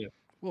 Holy shit.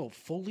 Well,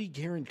 fully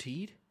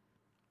guaranteed.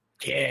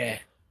 Yeah.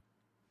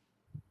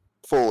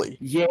 Fully.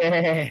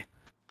 Yeah.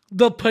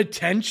 The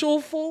potential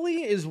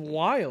fully is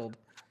wild,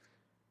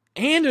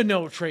 and a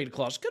no trade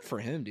clause. Good for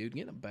him, dude.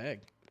 Getting a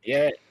bag.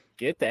 Yeah.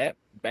 Get that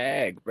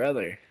bag,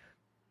 brother.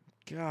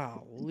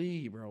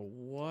 Golly, bro.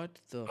 What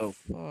the Oh.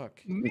 fuck?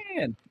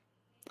 Man.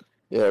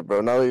 Yeah, bro.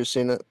 Now that you've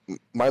seen it,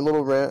 my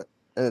little rant,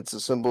 and it's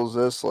as simple as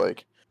this: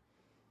 like,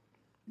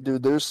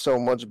 dude, there's so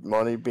much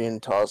money being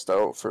tossed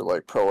out for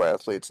like pro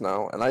athletes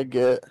now, and I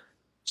get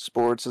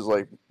sports is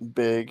like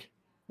big.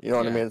 You know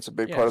what I Yeah. mean? It's a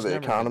big Yeah, part it's of the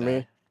never gonna economy.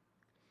 die.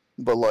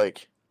 But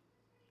like,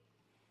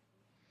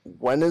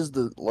 when is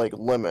the like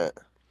limit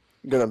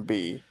gonna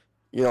be?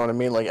 You know what I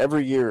mean? Like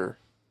every year,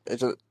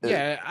 it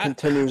Yeah,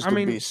 continues I to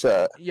mean, be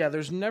set. Yeah,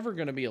 there's never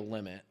going to be a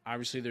limit.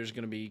 Obviously, there's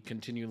going to be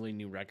continually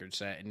new records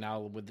set. And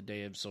now with the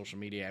day of social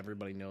media,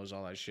 everybody knows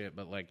all that shit.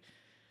 But, like,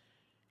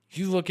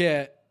 you look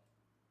at,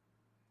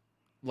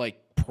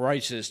 like,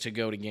 prices to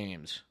go to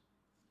games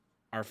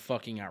are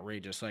fucking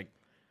outrageous. Like,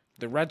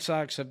 the Red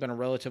Sox have been a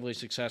relatively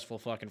successful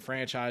fucking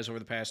franchise over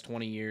the past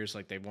 20 years.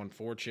 Like, they've won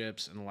 4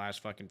 chips in the last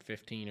fucking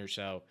 15 or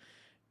so.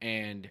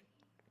 And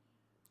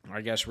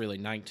I guess really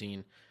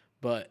 19.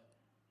 But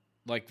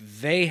like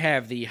they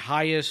have the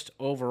highest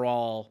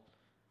overall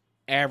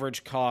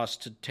average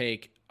cost to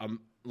take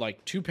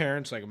like 2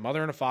 parents, like a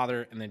mother and a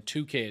father, and then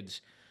 2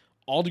 kids,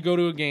 all to go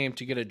to a game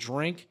to get a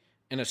drink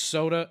and a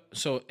soda.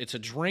 So it's a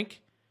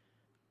drink,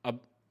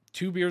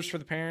 2 beers for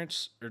the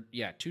parents, or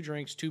 2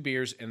 drinks, 2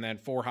 beers, and then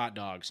 4 hot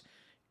dogs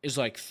is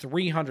like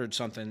 300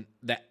 something.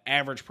 The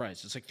average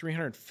price, it's like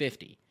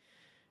 350,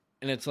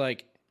 and it's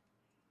like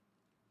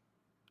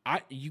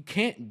you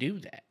can't do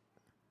that.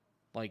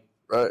 Like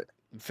Right.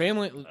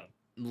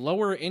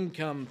 Lower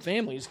income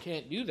families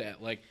can't do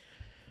that. Like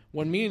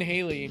when me and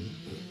Haley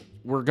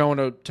were going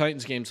to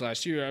Titans games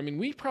last year, I mean,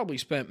 we probably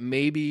spent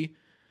maybe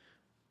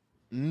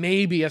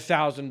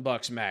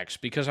 $1,000 max,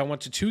 because I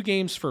went to 2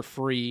 games for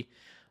free,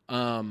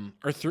 2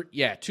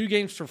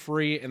 games for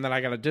free, and then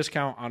I got a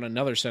discount on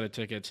another set of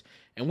tickets.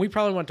 And we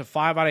probably went to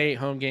 5 out of 8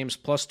 home games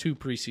plus 2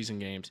 preseason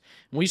games.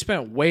 And we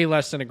spent way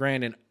less than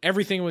 $1,000 in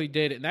everything we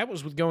did, and that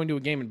was with going to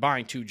a game and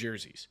buying 2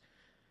 jerseys.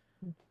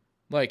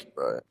 Like,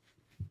 Right.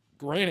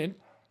 granted,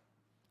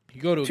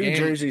 you go to a 2 game.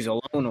 jerseys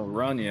alone will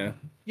run you.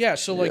 Yeah,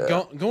 so like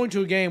Yeah. going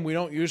to a game, we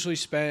don't usually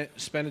spend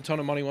a ton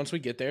of money once we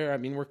get there. I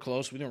mean, we're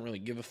close. We don't really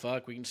give a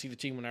fuck. We can see the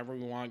team whenever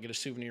we want, get a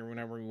souvenir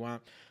whenever we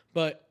want.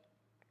 But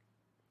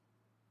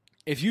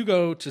if you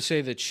go to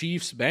say the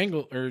Chiefs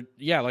Bengals,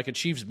 like a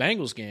Chiefs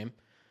Bengals game,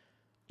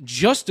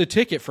 just a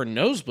ticket for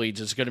nosebleeds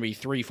is going to be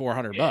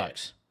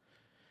 $300-$400.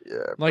 Yeah.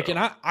 Like, bro.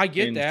 and I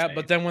get that, Insane.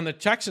 but then when the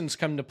Texans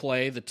come to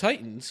play the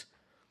Titans,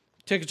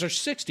 tickets are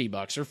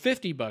 $60 or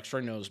 $50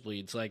 for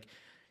nosebleeds. Like,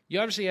 you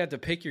obviously have to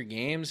pick your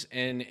games,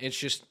 and it's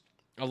just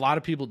a lot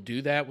of people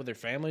do that with their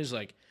families.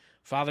 Like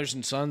fathers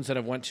and sons that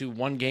have went to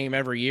one game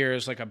every year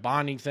is like a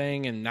bonding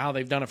thing, and now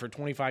they've done it for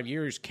 25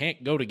 years,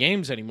 can't go to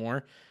games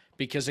anymore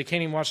because they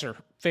can't even watch their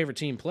favorite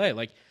team play.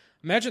 Like,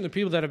 imagine the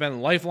people that have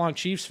been lifelong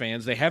Chiefs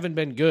fans. They haven't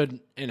been good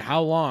in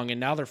how long, and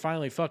now they're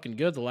finally fucking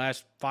good the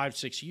last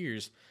 5-6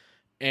 years.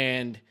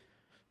 And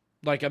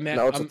like,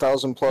 now it's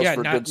 1,000 plus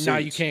for good seats. now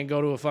you can't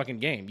go to a fucking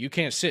game. You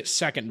can't sit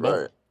second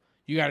row. Right.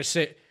 You got to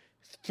sit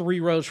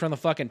 3 rows from the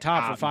fucking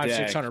top for Top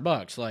deck.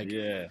 $500-$600. Like,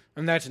 Yeah.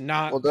 and that's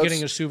not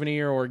getting a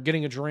souvenir or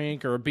getting a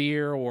drink or a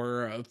beer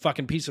or a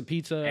fucking piece of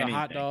pizza, a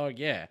hot Anything. dog.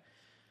 Yeah.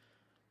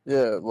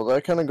 Yeah, well,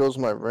 that kind of goes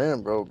my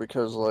rant, bro,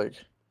 because like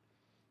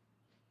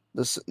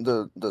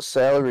the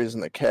salaries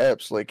and the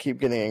caps like keep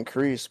getting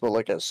increased, but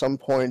like at some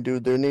point,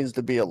 dude, there needs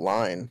to be a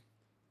line.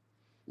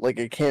 Like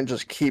it can't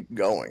just keep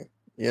going.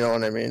 You know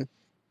what I mean?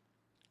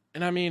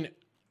 And I mean,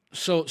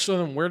 so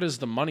then where does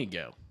the money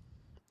go?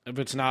 If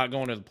it's not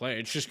going to the player,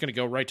 it's just going to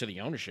go right to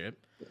the ownership.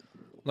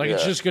 Like,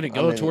 it's Yeah, just going to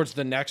go I mean- towards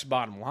the next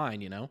bottom line,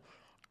 you know?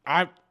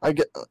 I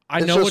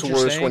It's know just what you're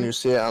worse saying. when you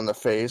see it on the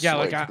face. Yeah,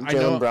 like, I know-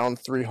 Jalen Brown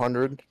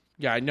 300.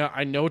 Yeah,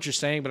 I know what you're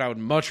saying, but I would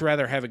much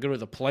rather have it go to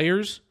the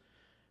players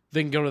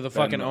than go to the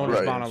fucking the owner's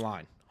Right. bottom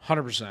line.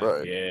 100%.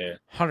 Right. Yeah.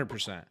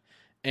 100%.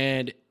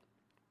 And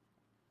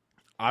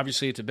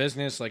obviously it's a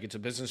business. Like, it's a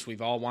business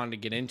we've all wanted to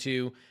get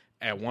into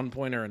at one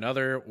point or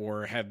another,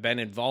 or have been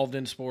involved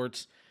in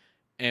sports.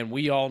 And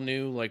we all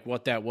knew like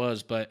what that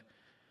was. But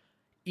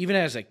even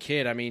as a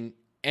kid, I mean,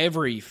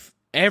 every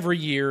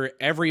year,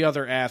 every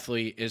other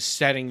athlete is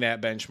setting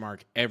that benchmark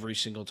every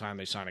single time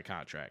they sign a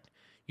contract.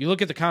 You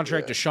look at the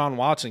contract Yeah. Deshaun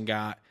Watson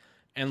got,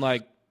 and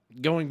like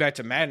going back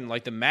to Madden,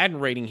 like the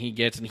Madden rating he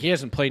gets, and he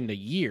hasn't played in a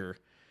year.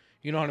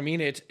 You know what I mean?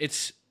 It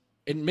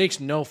makes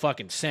no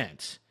fucking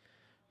sense.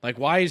 Like,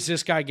 why is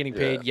this guy getting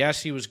paid?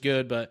 Yes, he was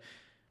good, but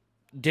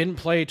didn't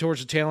play towards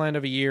the tail end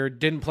of a year,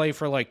 didn't play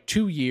for like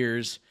 2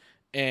 years,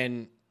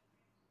 and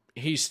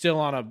he's still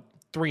on a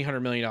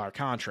 $300 million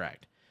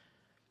contract.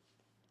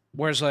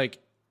 Whereas, like,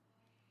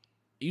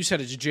 you said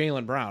it's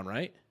Jaylen Brown,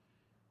 right?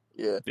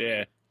 Yeah.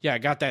 Yeah. Yeah,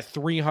 got that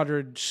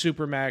 300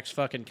 supermax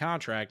fucking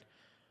contract.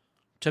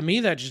 To me,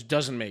 that just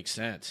doesn't make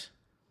sense.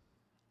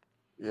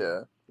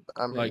 Yeah.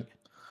 I mean, Like,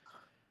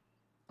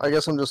 I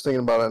guess I'm just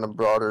thinking about it in a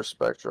broader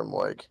spectrum.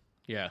 Like,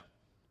 yeah.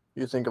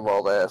 you think of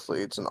all the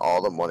athletes and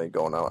all the money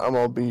going out.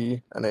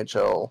 MLB,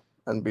 NHL,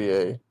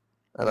 NBA,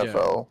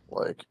 NFL.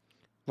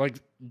 Like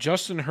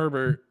Justin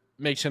Herbert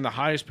makes him the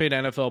highest paid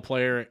NFL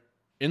player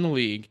in the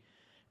league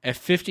at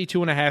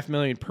 $52.5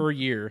 million per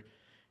year.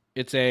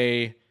 It's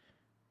a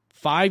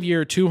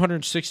 5-year,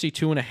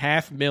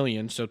 $262.5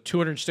 million, so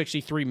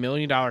 $263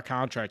 million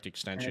contract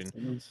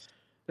extension,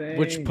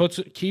 which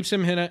keeps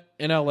him in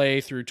LA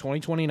through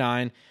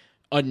 2029.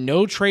 A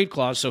no trade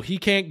clause, so he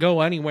can't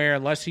go anywhere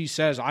unless he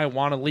says, I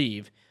want to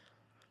leave.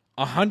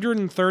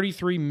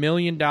 $133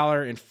 million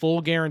in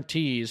full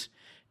guarantees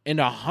and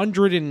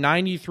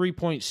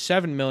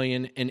 $193.7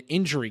 million in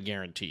injury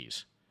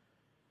guarantees.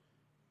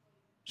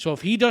 So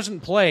if he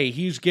doesn't play,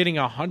 he's getting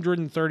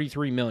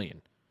 $133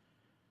 million.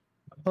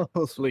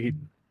 Holy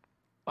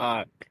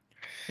fuck.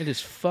 It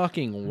is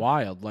fucking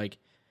wild. Like,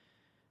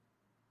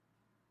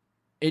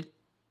 That's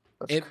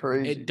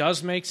crazy. It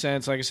does make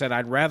sense. Like I said,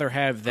 I'd rather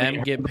have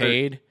them get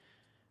paid.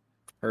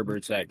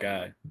 Herbert's that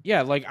guy.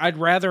 Yeah, like I'd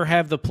rather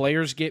have the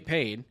players get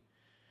paid.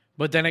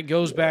 But then it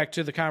goes back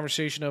to the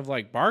conversation of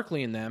like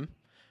Barkley and them,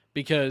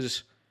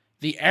 because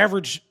the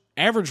average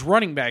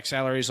running back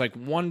salary is like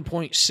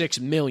 $1.6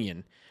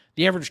 million.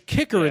 The average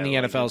kicker in the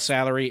NFL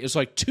salary is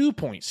like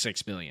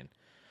 $2.6 million.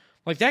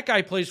 Like that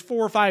guy plays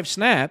 4 or 5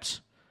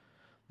 snaps,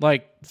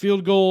 like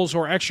field goals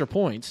or extra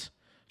points.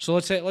 So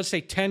let's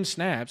say 10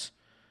 snaps.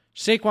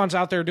 Saquon's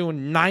out there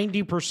doing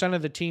 90%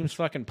 of the team's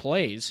fucking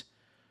plays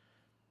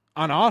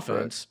on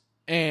offense,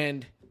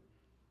 and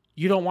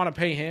you don't want to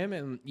pay him.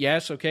 And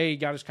yes, okay, he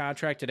got his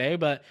contract today,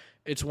 but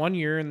it's 1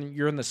 year, and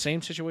you're in the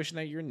same situation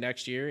that you're in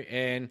next year.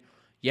 And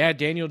yeah,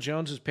 Daniel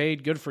Jones is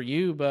paid, good for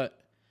you, but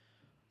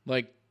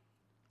like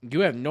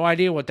you have no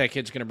idea what that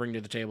kid's going to bring to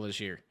the table this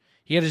year.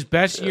 He had his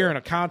best year in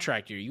a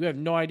contract year. You have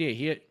no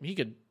idea. He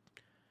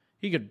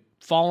could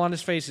fall on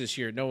his face this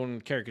year. No one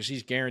would care because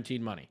he's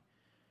guaranteed money.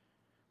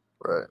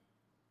 Right.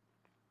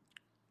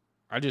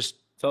 It's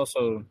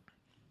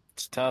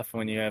tough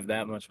when you have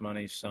that much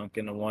money sunk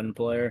into one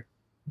player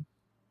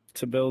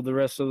to build the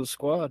rest of the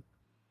squad.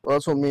 Well,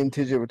 that's what me and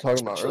TJ were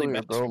talking about Especially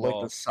earlier, bro.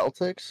 Like basketball.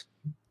 the Celtics,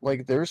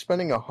 like they're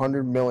spending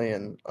 $100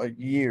 million a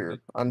year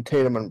on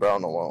Tatum and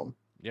Brown alone.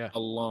 Yeah.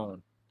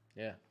 Alone.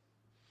 Yeah.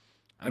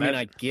 I mean,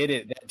 I get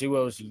it. That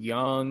duo's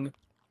young.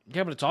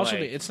 Yeah, but it's also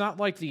Like- it's not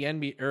like the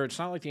NBA or it's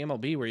not like the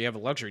MLB where you have a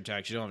luxury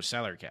tax, you don't have a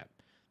salary cap.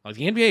 Like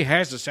the NBA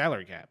has a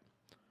salary cap.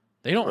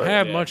 They don't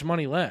have much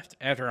money left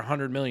after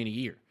 $100 million a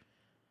year.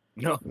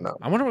 No.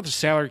 I wonder what the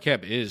salary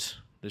cap is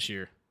this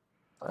year.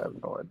 I have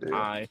no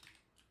idea.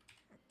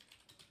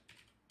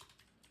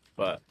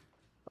 But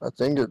I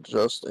think it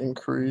just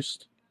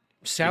increased.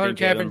 Salary think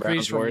cap Jaylen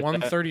increased Brown's from worth that?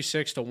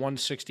 136 to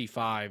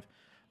 165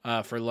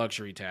 for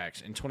luxury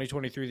tax. In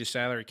 2023, the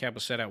salary cap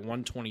was set at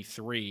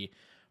 123,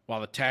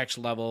 while the tax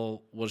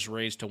level was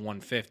raised to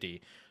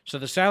 150. So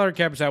the salary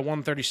cap is at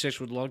 136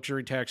 with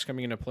luxury tax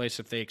coming into place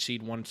if they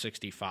exceed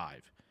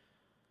 165.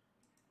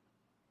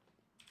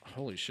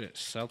 Holy shit,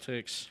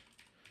 Celtics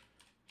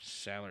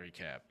salary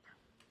cap.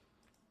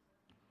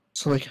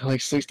 So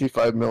like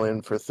 65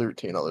 million for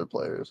 13 other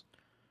players.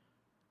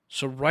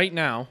 So right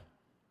now,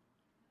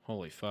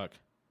 holy fuck.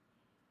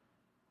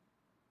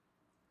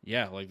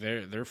 Yeah, like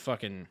they're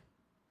fucking.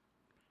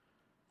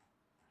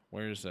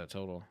 Where is that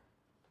total?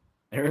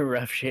 they're in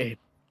rough shape.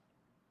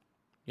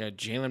 Yeah,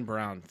 Jaylen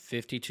Brown,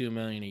 $52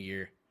 million a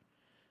year.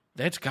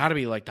 That's got to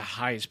be like the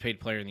highest paid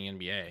player in the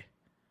NBA.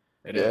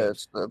 It Yeah, is.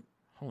 it's the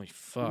Holy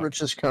fuck,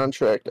 richest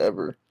contract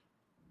ever.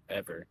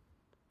 Ever.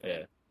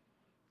 Yeah.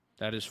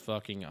 that is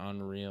fucking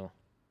unreal.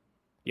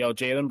 Yo,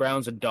 Jaylen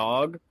Brown's a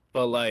dog,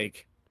 but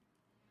like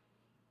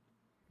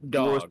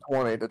Worth dog.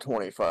 20 to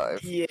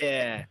 25.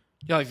 Yeah.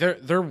 Yeah, like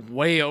they're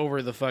way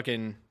over the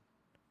fucking.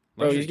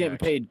 Bro, luxury he's getting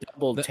tax. paid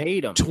double The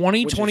Tatum.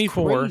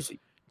 2024 which is crazy.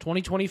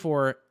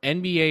 2024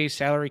 NBA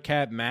salary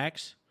cap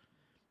max.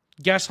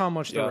 Guess how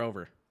much they're Yeah.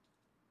 over?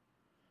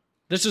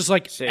 This is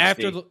like 60.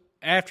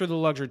 after the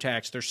luxury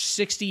tax. They're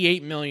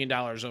 $68 million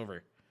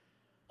over.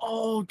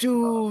 Oh,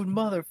 dude,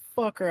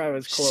 motherfucker, I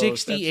was close.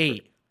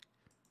 68.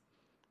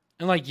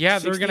 And like, yeah,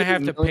 they're gonna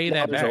have to pay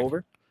that back.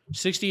 Over?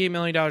 $68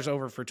 million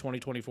over for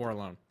 2024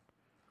 alone.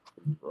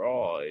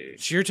 Right.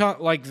 So you're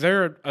talking like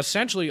they're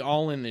essentially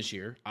all in this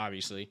year,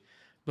 obviously,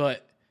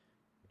 but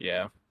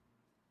Yeah.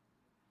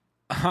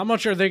 how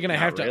much are they going to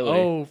Not have to really.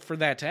 owe for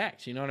that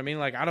tax? You know what I mean?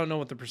 Like, I don't know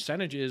what the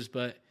percentage is,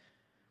 but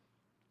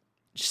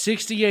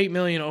 $68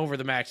 million over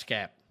the max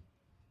cap.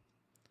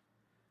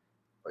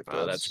 Like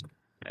That's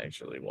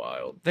actually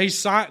wild.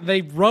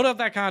 They wrote up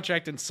that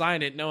contract and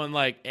signed it knowing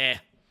like,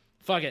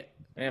 fuck it.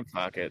 And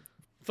fuck it.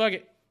 Fuck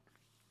it.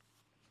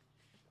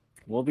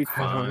 We'll be I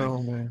fine. don't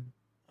know, man.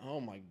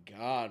 Oh my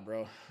God,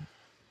 bro.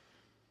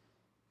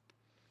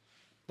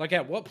 Like,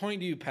 at what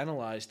point do you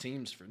penalize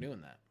teams for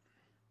doing that?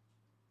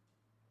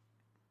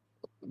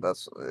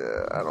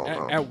 I don't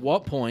know. At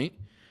what point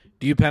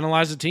do you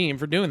penalize a team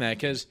for doing that?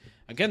 Because,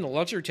 again, the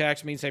luxury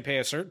tax means they pay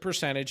a certain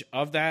percentage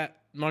of that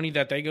money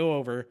that they go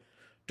over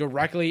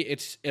directly.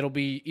 It'll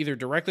be either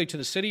directly to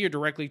the city or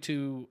directly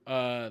to the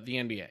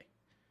NBA.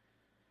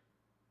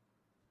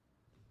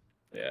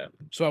 Yeah.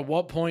 So at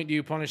what point do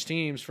you punish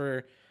teams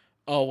for,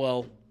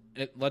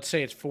 let's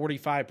say it's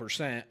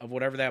 45% of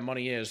whatever that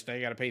money is,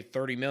 they got to pay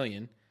 $30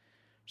 million.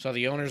 So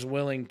the owner's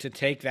willing to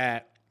take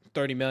that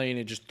 $30 million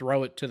and just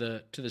throw it to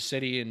the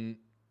city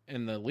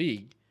and the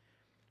league.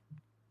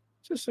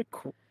 Just a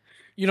cool.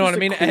 You know what I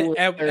mean? Cool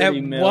At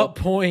what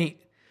point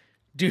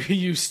do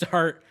you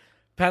start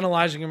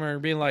penalizing them or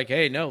being like,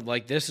 hey, no,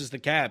 like this is the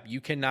cap.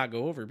 You cannot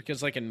go over.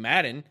 Because like in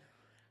Madden,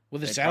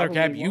 with a salary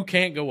cap, you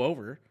can't go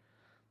over.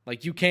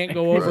 Like you can't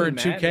go over in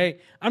 2K.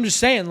 I'm just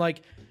saying,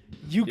 like,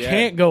 you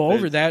can't go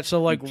over that.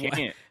 So like,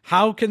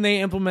 how can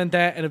they implement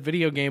that in a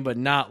video game but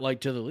not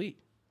like to the league?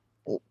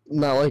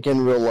 Not like in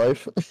real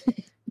life.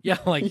 Yeah,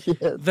 like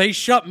they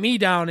shut me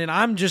down and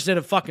I'm just in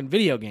a fucking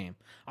video game.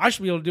 I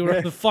should be able to do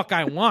whatever the fuck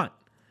I want.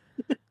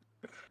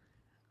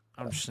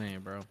 I'm just saying,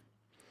 bro.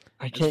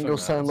 I can't go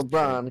sign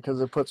LeBron because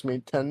it puts me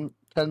 10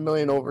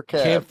 million over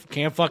cap.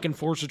 Can't fucking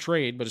force a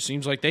trade, but it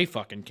seems like they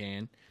fucking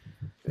can.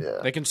 Yeah.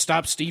 They can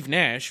stop Steve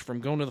Nash from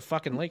going to the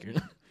fucking Lakers.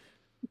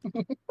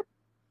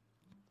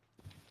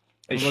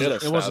 They should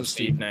have stopped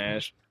Steve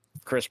Nash.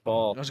 Chris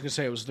Paul. I was going to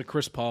say, it was the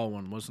Chris Paul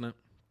one, wasn't it?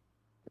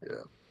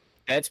 Yeah.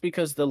 That's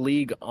because the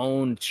league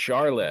owned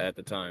Charlotte at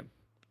the time.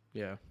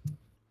 Yeah.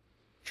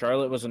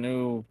 Charlotte was a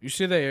new. You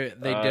see, they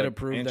did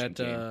approve that.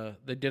 team.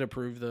 They did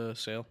approve the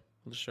sale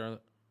of the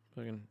Charlotte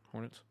fucking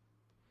Hornets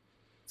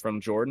From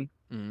Jordan?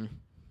 Mm-hmm.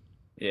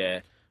 Yeah.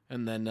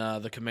 And then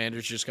the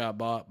Commanders just got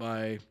bought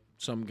by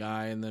some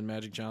guy, and then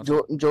Magic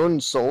Johnson.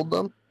 Jordan sold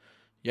them?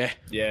 Yeah.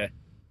 Yeah.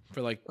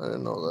 For like I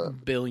didn't know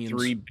that. billions.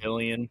 $3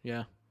 billion.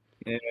 Yeah.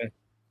 Yeah.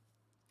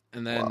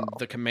 And then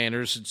the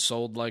Commanders had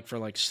sold like for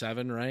like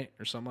 7, right?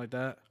 Or something like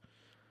that.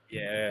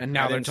 Yeah. And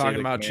now I they're didn't see talking the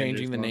about Commanders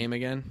changing the one. name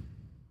again.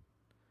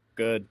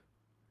 Good.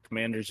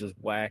 Commanders is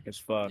whack as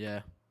fuck.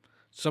 Yeah.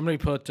 Somebody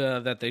put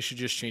that they should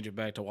just change it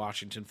back to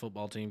Washington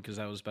Football Team because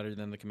that was better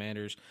than the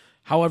Commanders.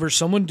 However,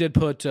 someone did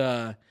put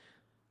the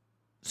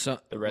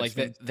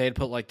Redskins? they had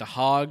put like the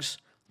Hogs,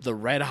 the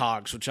Red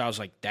Hogs, which I was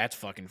like, that's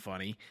fucking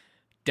funny.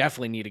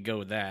 Definitely need to go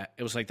with that.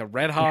 It was like the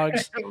Red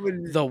Hogs,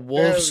 the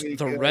Wolves,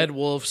 the Red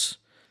Wolves,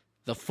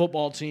 the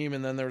football team,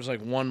 and then there was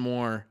like one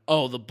more.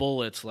 Oh, the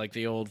Bullets, like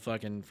the old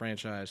fucking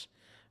franchise.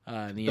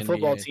 In the NBA.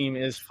 Football team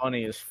is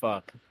funny as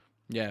fuck.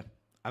 Yeah,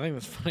 I think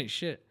that's funny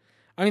shit.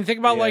 I mean, think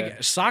about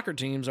like soccer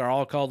teams are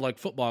all called like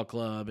football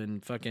club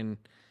and fucking.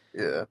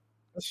 Yeah,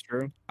 that's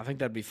true. I think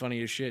that'd be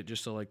funny as shit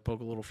just to like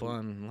poke a little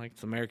fun. Like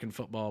it's American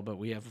football, but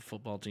we have a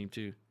football team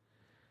too.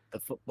 The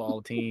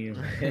football team.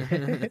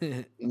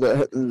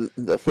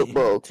 the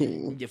football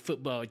team. The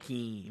football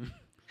team.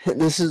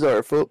 This is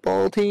our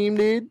football team,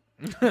 dude.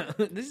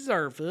 This is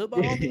our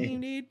football team,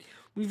 dude.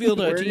 We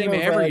field our team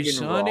every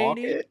Sunday,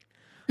 dude.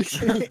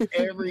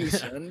 Every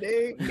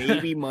Sunday,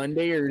 maybe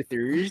Monday or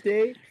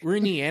Thursday. We're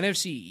in the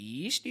NFC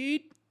East,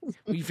 dude.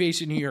 We face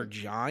the New York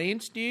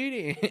Giants,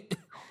 dude.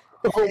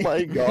 Oh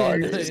my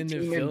god! in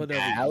the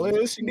Philadelphia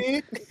Dallas,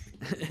 dude.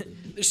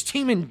 This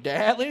team in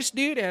Dallas,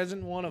 dude,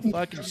 hasn't won a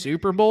fucking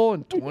Super Bowl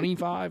in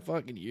 25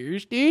 fucking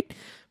years, dude.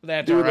 But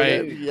that's all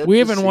right. We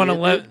haven't won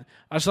 11.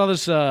 I saw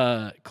this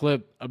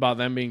clip about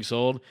them being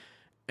sold,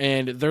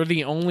 and they're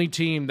the only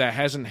team that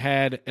hasn't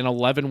had an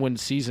 11-win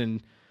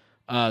season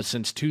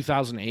since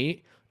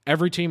 2008.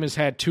 Every team has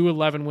had 2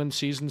 11-win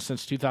seasons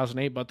since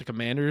 2008, but the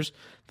Commanders.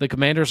 The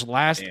Commanders'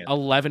 last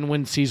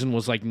 11-win season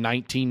was like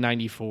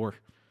 1994.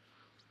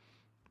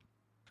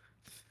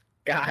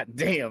 God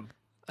damn.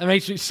 That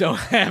makes me so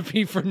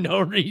happy for no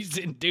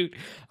reason, dude.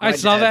 I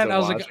saw that and I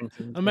was like,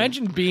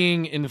 imagine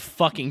being in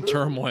fucking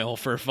turmoil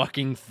for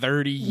fucking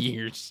 30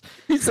 years.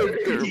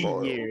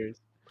 30 years.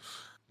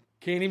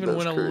 Can't even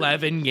win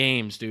 11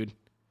 games, dude.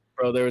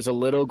 Bro, there was a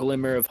little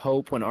glimmer of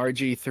hope when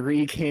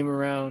RG3 came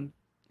around.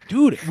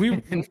 Dude,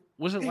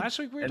 was it last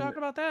week we were talking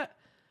about that?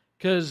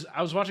 Because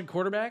I was watching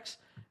quarterbacks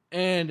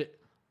and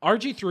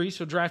RG3,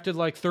 so drafted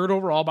like 3rd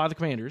overall by the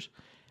Commanders.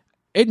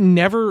 It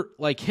never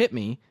like hit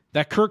me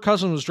that Kirk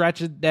Cousins was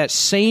drafted that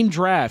same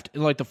draft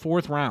in like the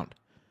 4th round.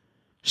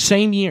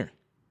 Same year.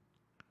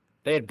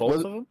 They had both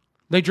of them?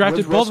 They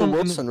drafted both of them.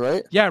 Wilson,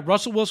 right? Yeah,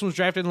 Russell Wilson was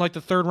drafted in like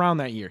the 3rd round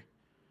that year.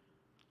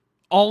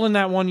 All in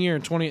that one year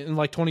in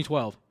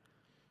 2012.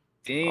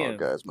 Damn. Oh,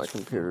 guys, my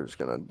computer's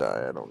gonna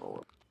die. I don't know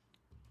what.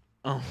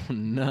 Oh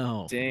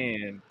no.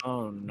 Damn.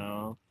 Oh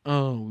no.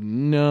 Oh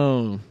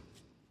no.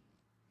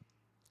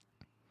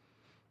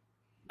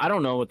 I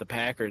don't know what the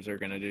Packers are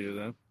gonna do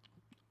though.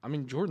 I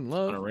mean, Jordan On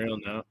a Love. real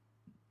note.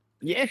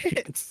 Yeah,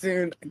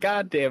 soon.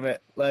 God damn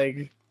it.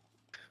 Like,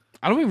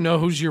 I don't even know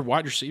who's your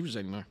wide receivers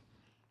anymore.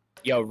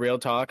 yo, real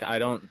talk. I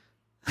don't.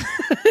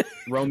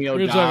 Romeo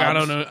Real Dobbs. talk, I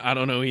don't know. I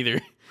don't know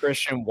either.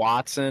 Christian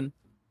Watson.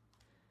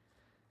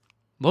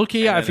 Low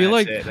key, and I then feel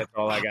that's like it. That's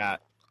all I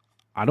got.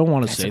 I don't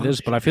want to That's say all this,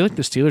 but I feel like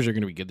the Steelers are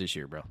going to be good this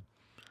year, bro.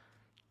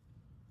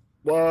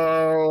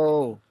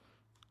 Whoa.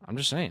 I'm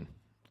just saying.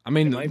 I It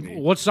might mean, be.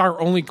 what's our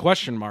only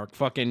question mark?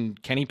 Fucking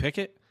Kenny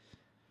Pickett.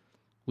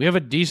 We have a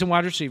decent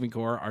wide receiving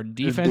core. Our Your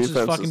defense is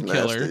fucking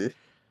killer. nasty.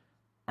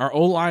 Our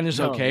O line is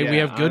No, okay. yeah, we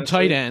have good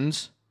honestly, tight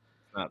ends.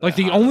 Not Like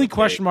that the hot of only a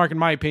question take. mark, in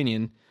my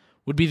opinion,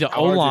 would be the How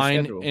O hard's your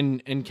line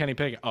schedule? and Kenny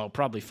Pickett. Oh,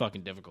 probably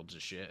fucking difficult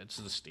as shit. It's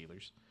the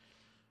Steelers.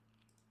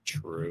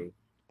 True.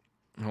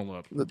 Hold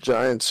up. The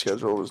Giants'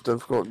 schedule was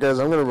difficult. Guys,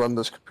 I'm going to run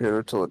this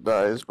computer till it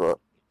dies, but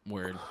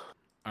Word.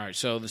 All right,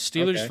 so the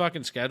Steelers' Okay.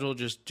 fucking schedule,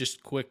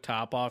 just quick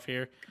top off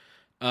here.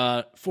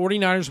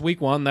 49ers week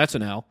 1, that's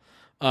an L.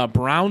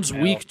 Browns L.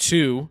 week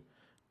 2.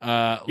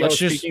 Yo, Let's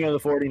just. speaking of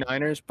the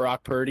 49ers,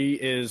 Brock Purdy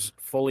is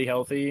fully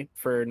healthy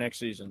for next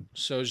season.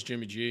 So's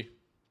Jimmy G.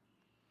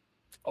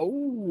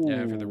 Oh.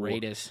 Yeah, for the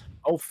Raiders.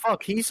 Oh,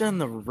 fuck. He's on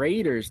the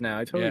Raiders now.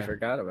 I totally Yeah.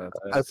 forgot about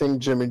that. I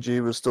think Jimmy G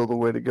was still the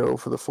way to go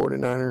for the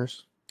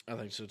 49ers. I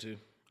think so too.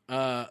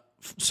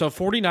 So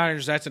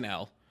 49ers, that's an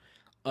L.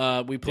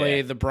 We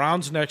play the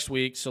Browns next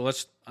week, so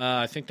let's.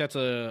 I think that's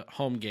a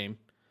home game.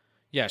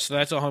 Yeah, so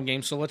that's a home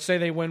game. So let's say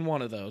they win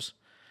one of those.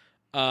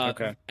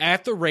 Okay.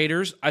 At the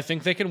Raiders, I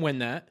think they can win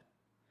that.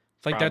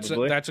 I think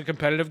Probably. that's a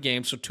competitive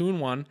game. So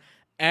 2-1.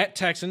 At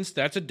Texans,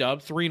 that's a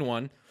dub.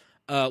 3-1.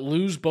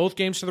 Lose both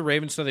games to the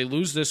Ravens, so they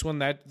lose this one.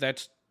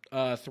 That's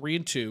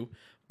 3-2.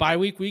 Bye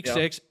week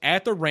 6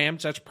 at the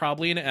Rams. That's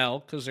probably an L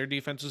because their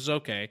defense is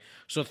okay.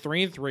 So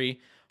 3-3.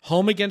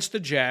 Home against the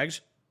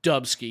Jags,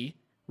 Dubski,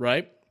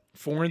 right?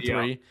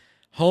 4-3.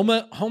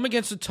 Home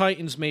against the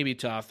Titans may be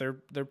tough. They're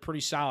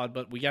pretty solid,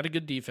 but we got a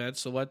good defense.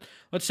 So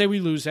let's say we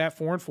lose that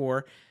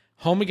 4-4.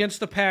 Home against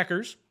the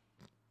Packers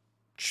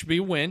should be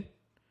a win.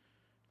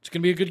 It's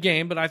gonna be a good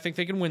game, but I think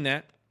they can win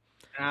that.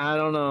 I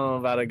don't know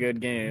about a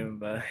good game,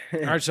 but All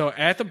right, so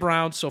at the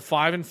Browns, so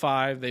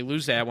 5-5, they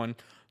lose that one.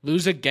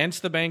 Lose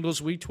against the Bengals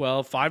week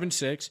 12,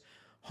 5-6.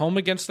 Home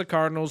against the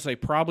Cardinals, they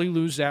probably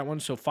lose that one,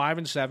 so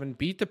 5-7.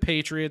 Beat the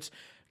Patriots,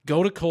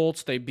 go to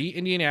Colts, they beat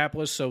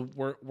Indianapolis, so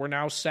we're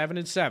now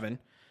 7-7.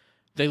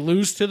 They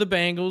lose to the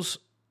Bengals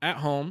at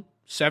home,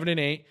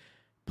 7-8.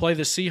 Play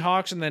the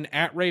Seahawks and then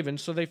at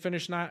Ravens, so they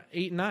finish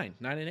 8-9,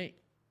 9-8.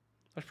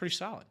 That's pretty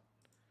solid.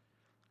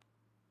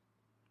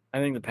 I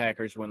think the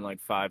Packers win like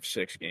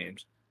 5-6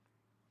 games.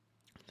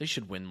 They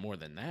should win more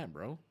than that,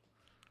 bro.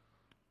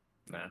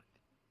 Nah.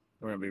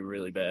 We're going to be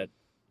really bad.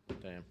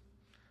 Damn.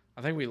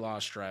 I think we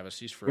lost Travis.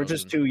 He's frozen. We're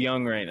just too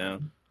young right now.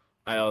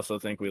 I also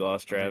think we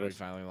lost I think Travis. we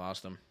finally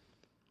lost him.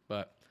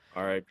 But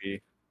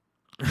R.I.P.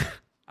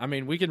 I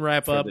mean, we can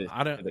wrap For up. the-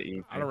 I don't for the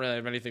evening. really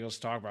have anything else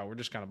to talk about. We're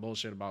just kind of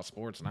bullshit about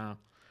sports now.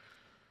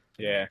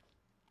 Yeah.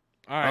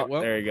 All right, Oh,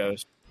 well, there he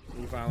goes.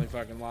 we finally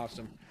fucking lost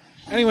him.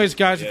 Anyways,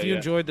 guys, if you Yeah.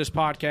 enjoyed this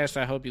podcast,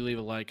 I hope you leave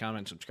a like,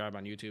 comment, subscribe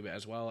on YouTube,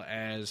 as well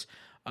as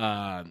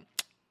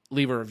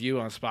leave a review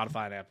on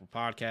Spotify and Apple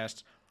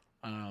Podcasts.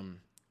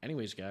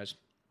 Anyways, guys,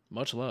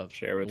 much love.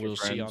 Share with your We'll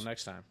see y'all friends.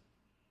 next time.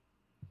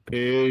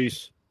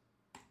 Peace.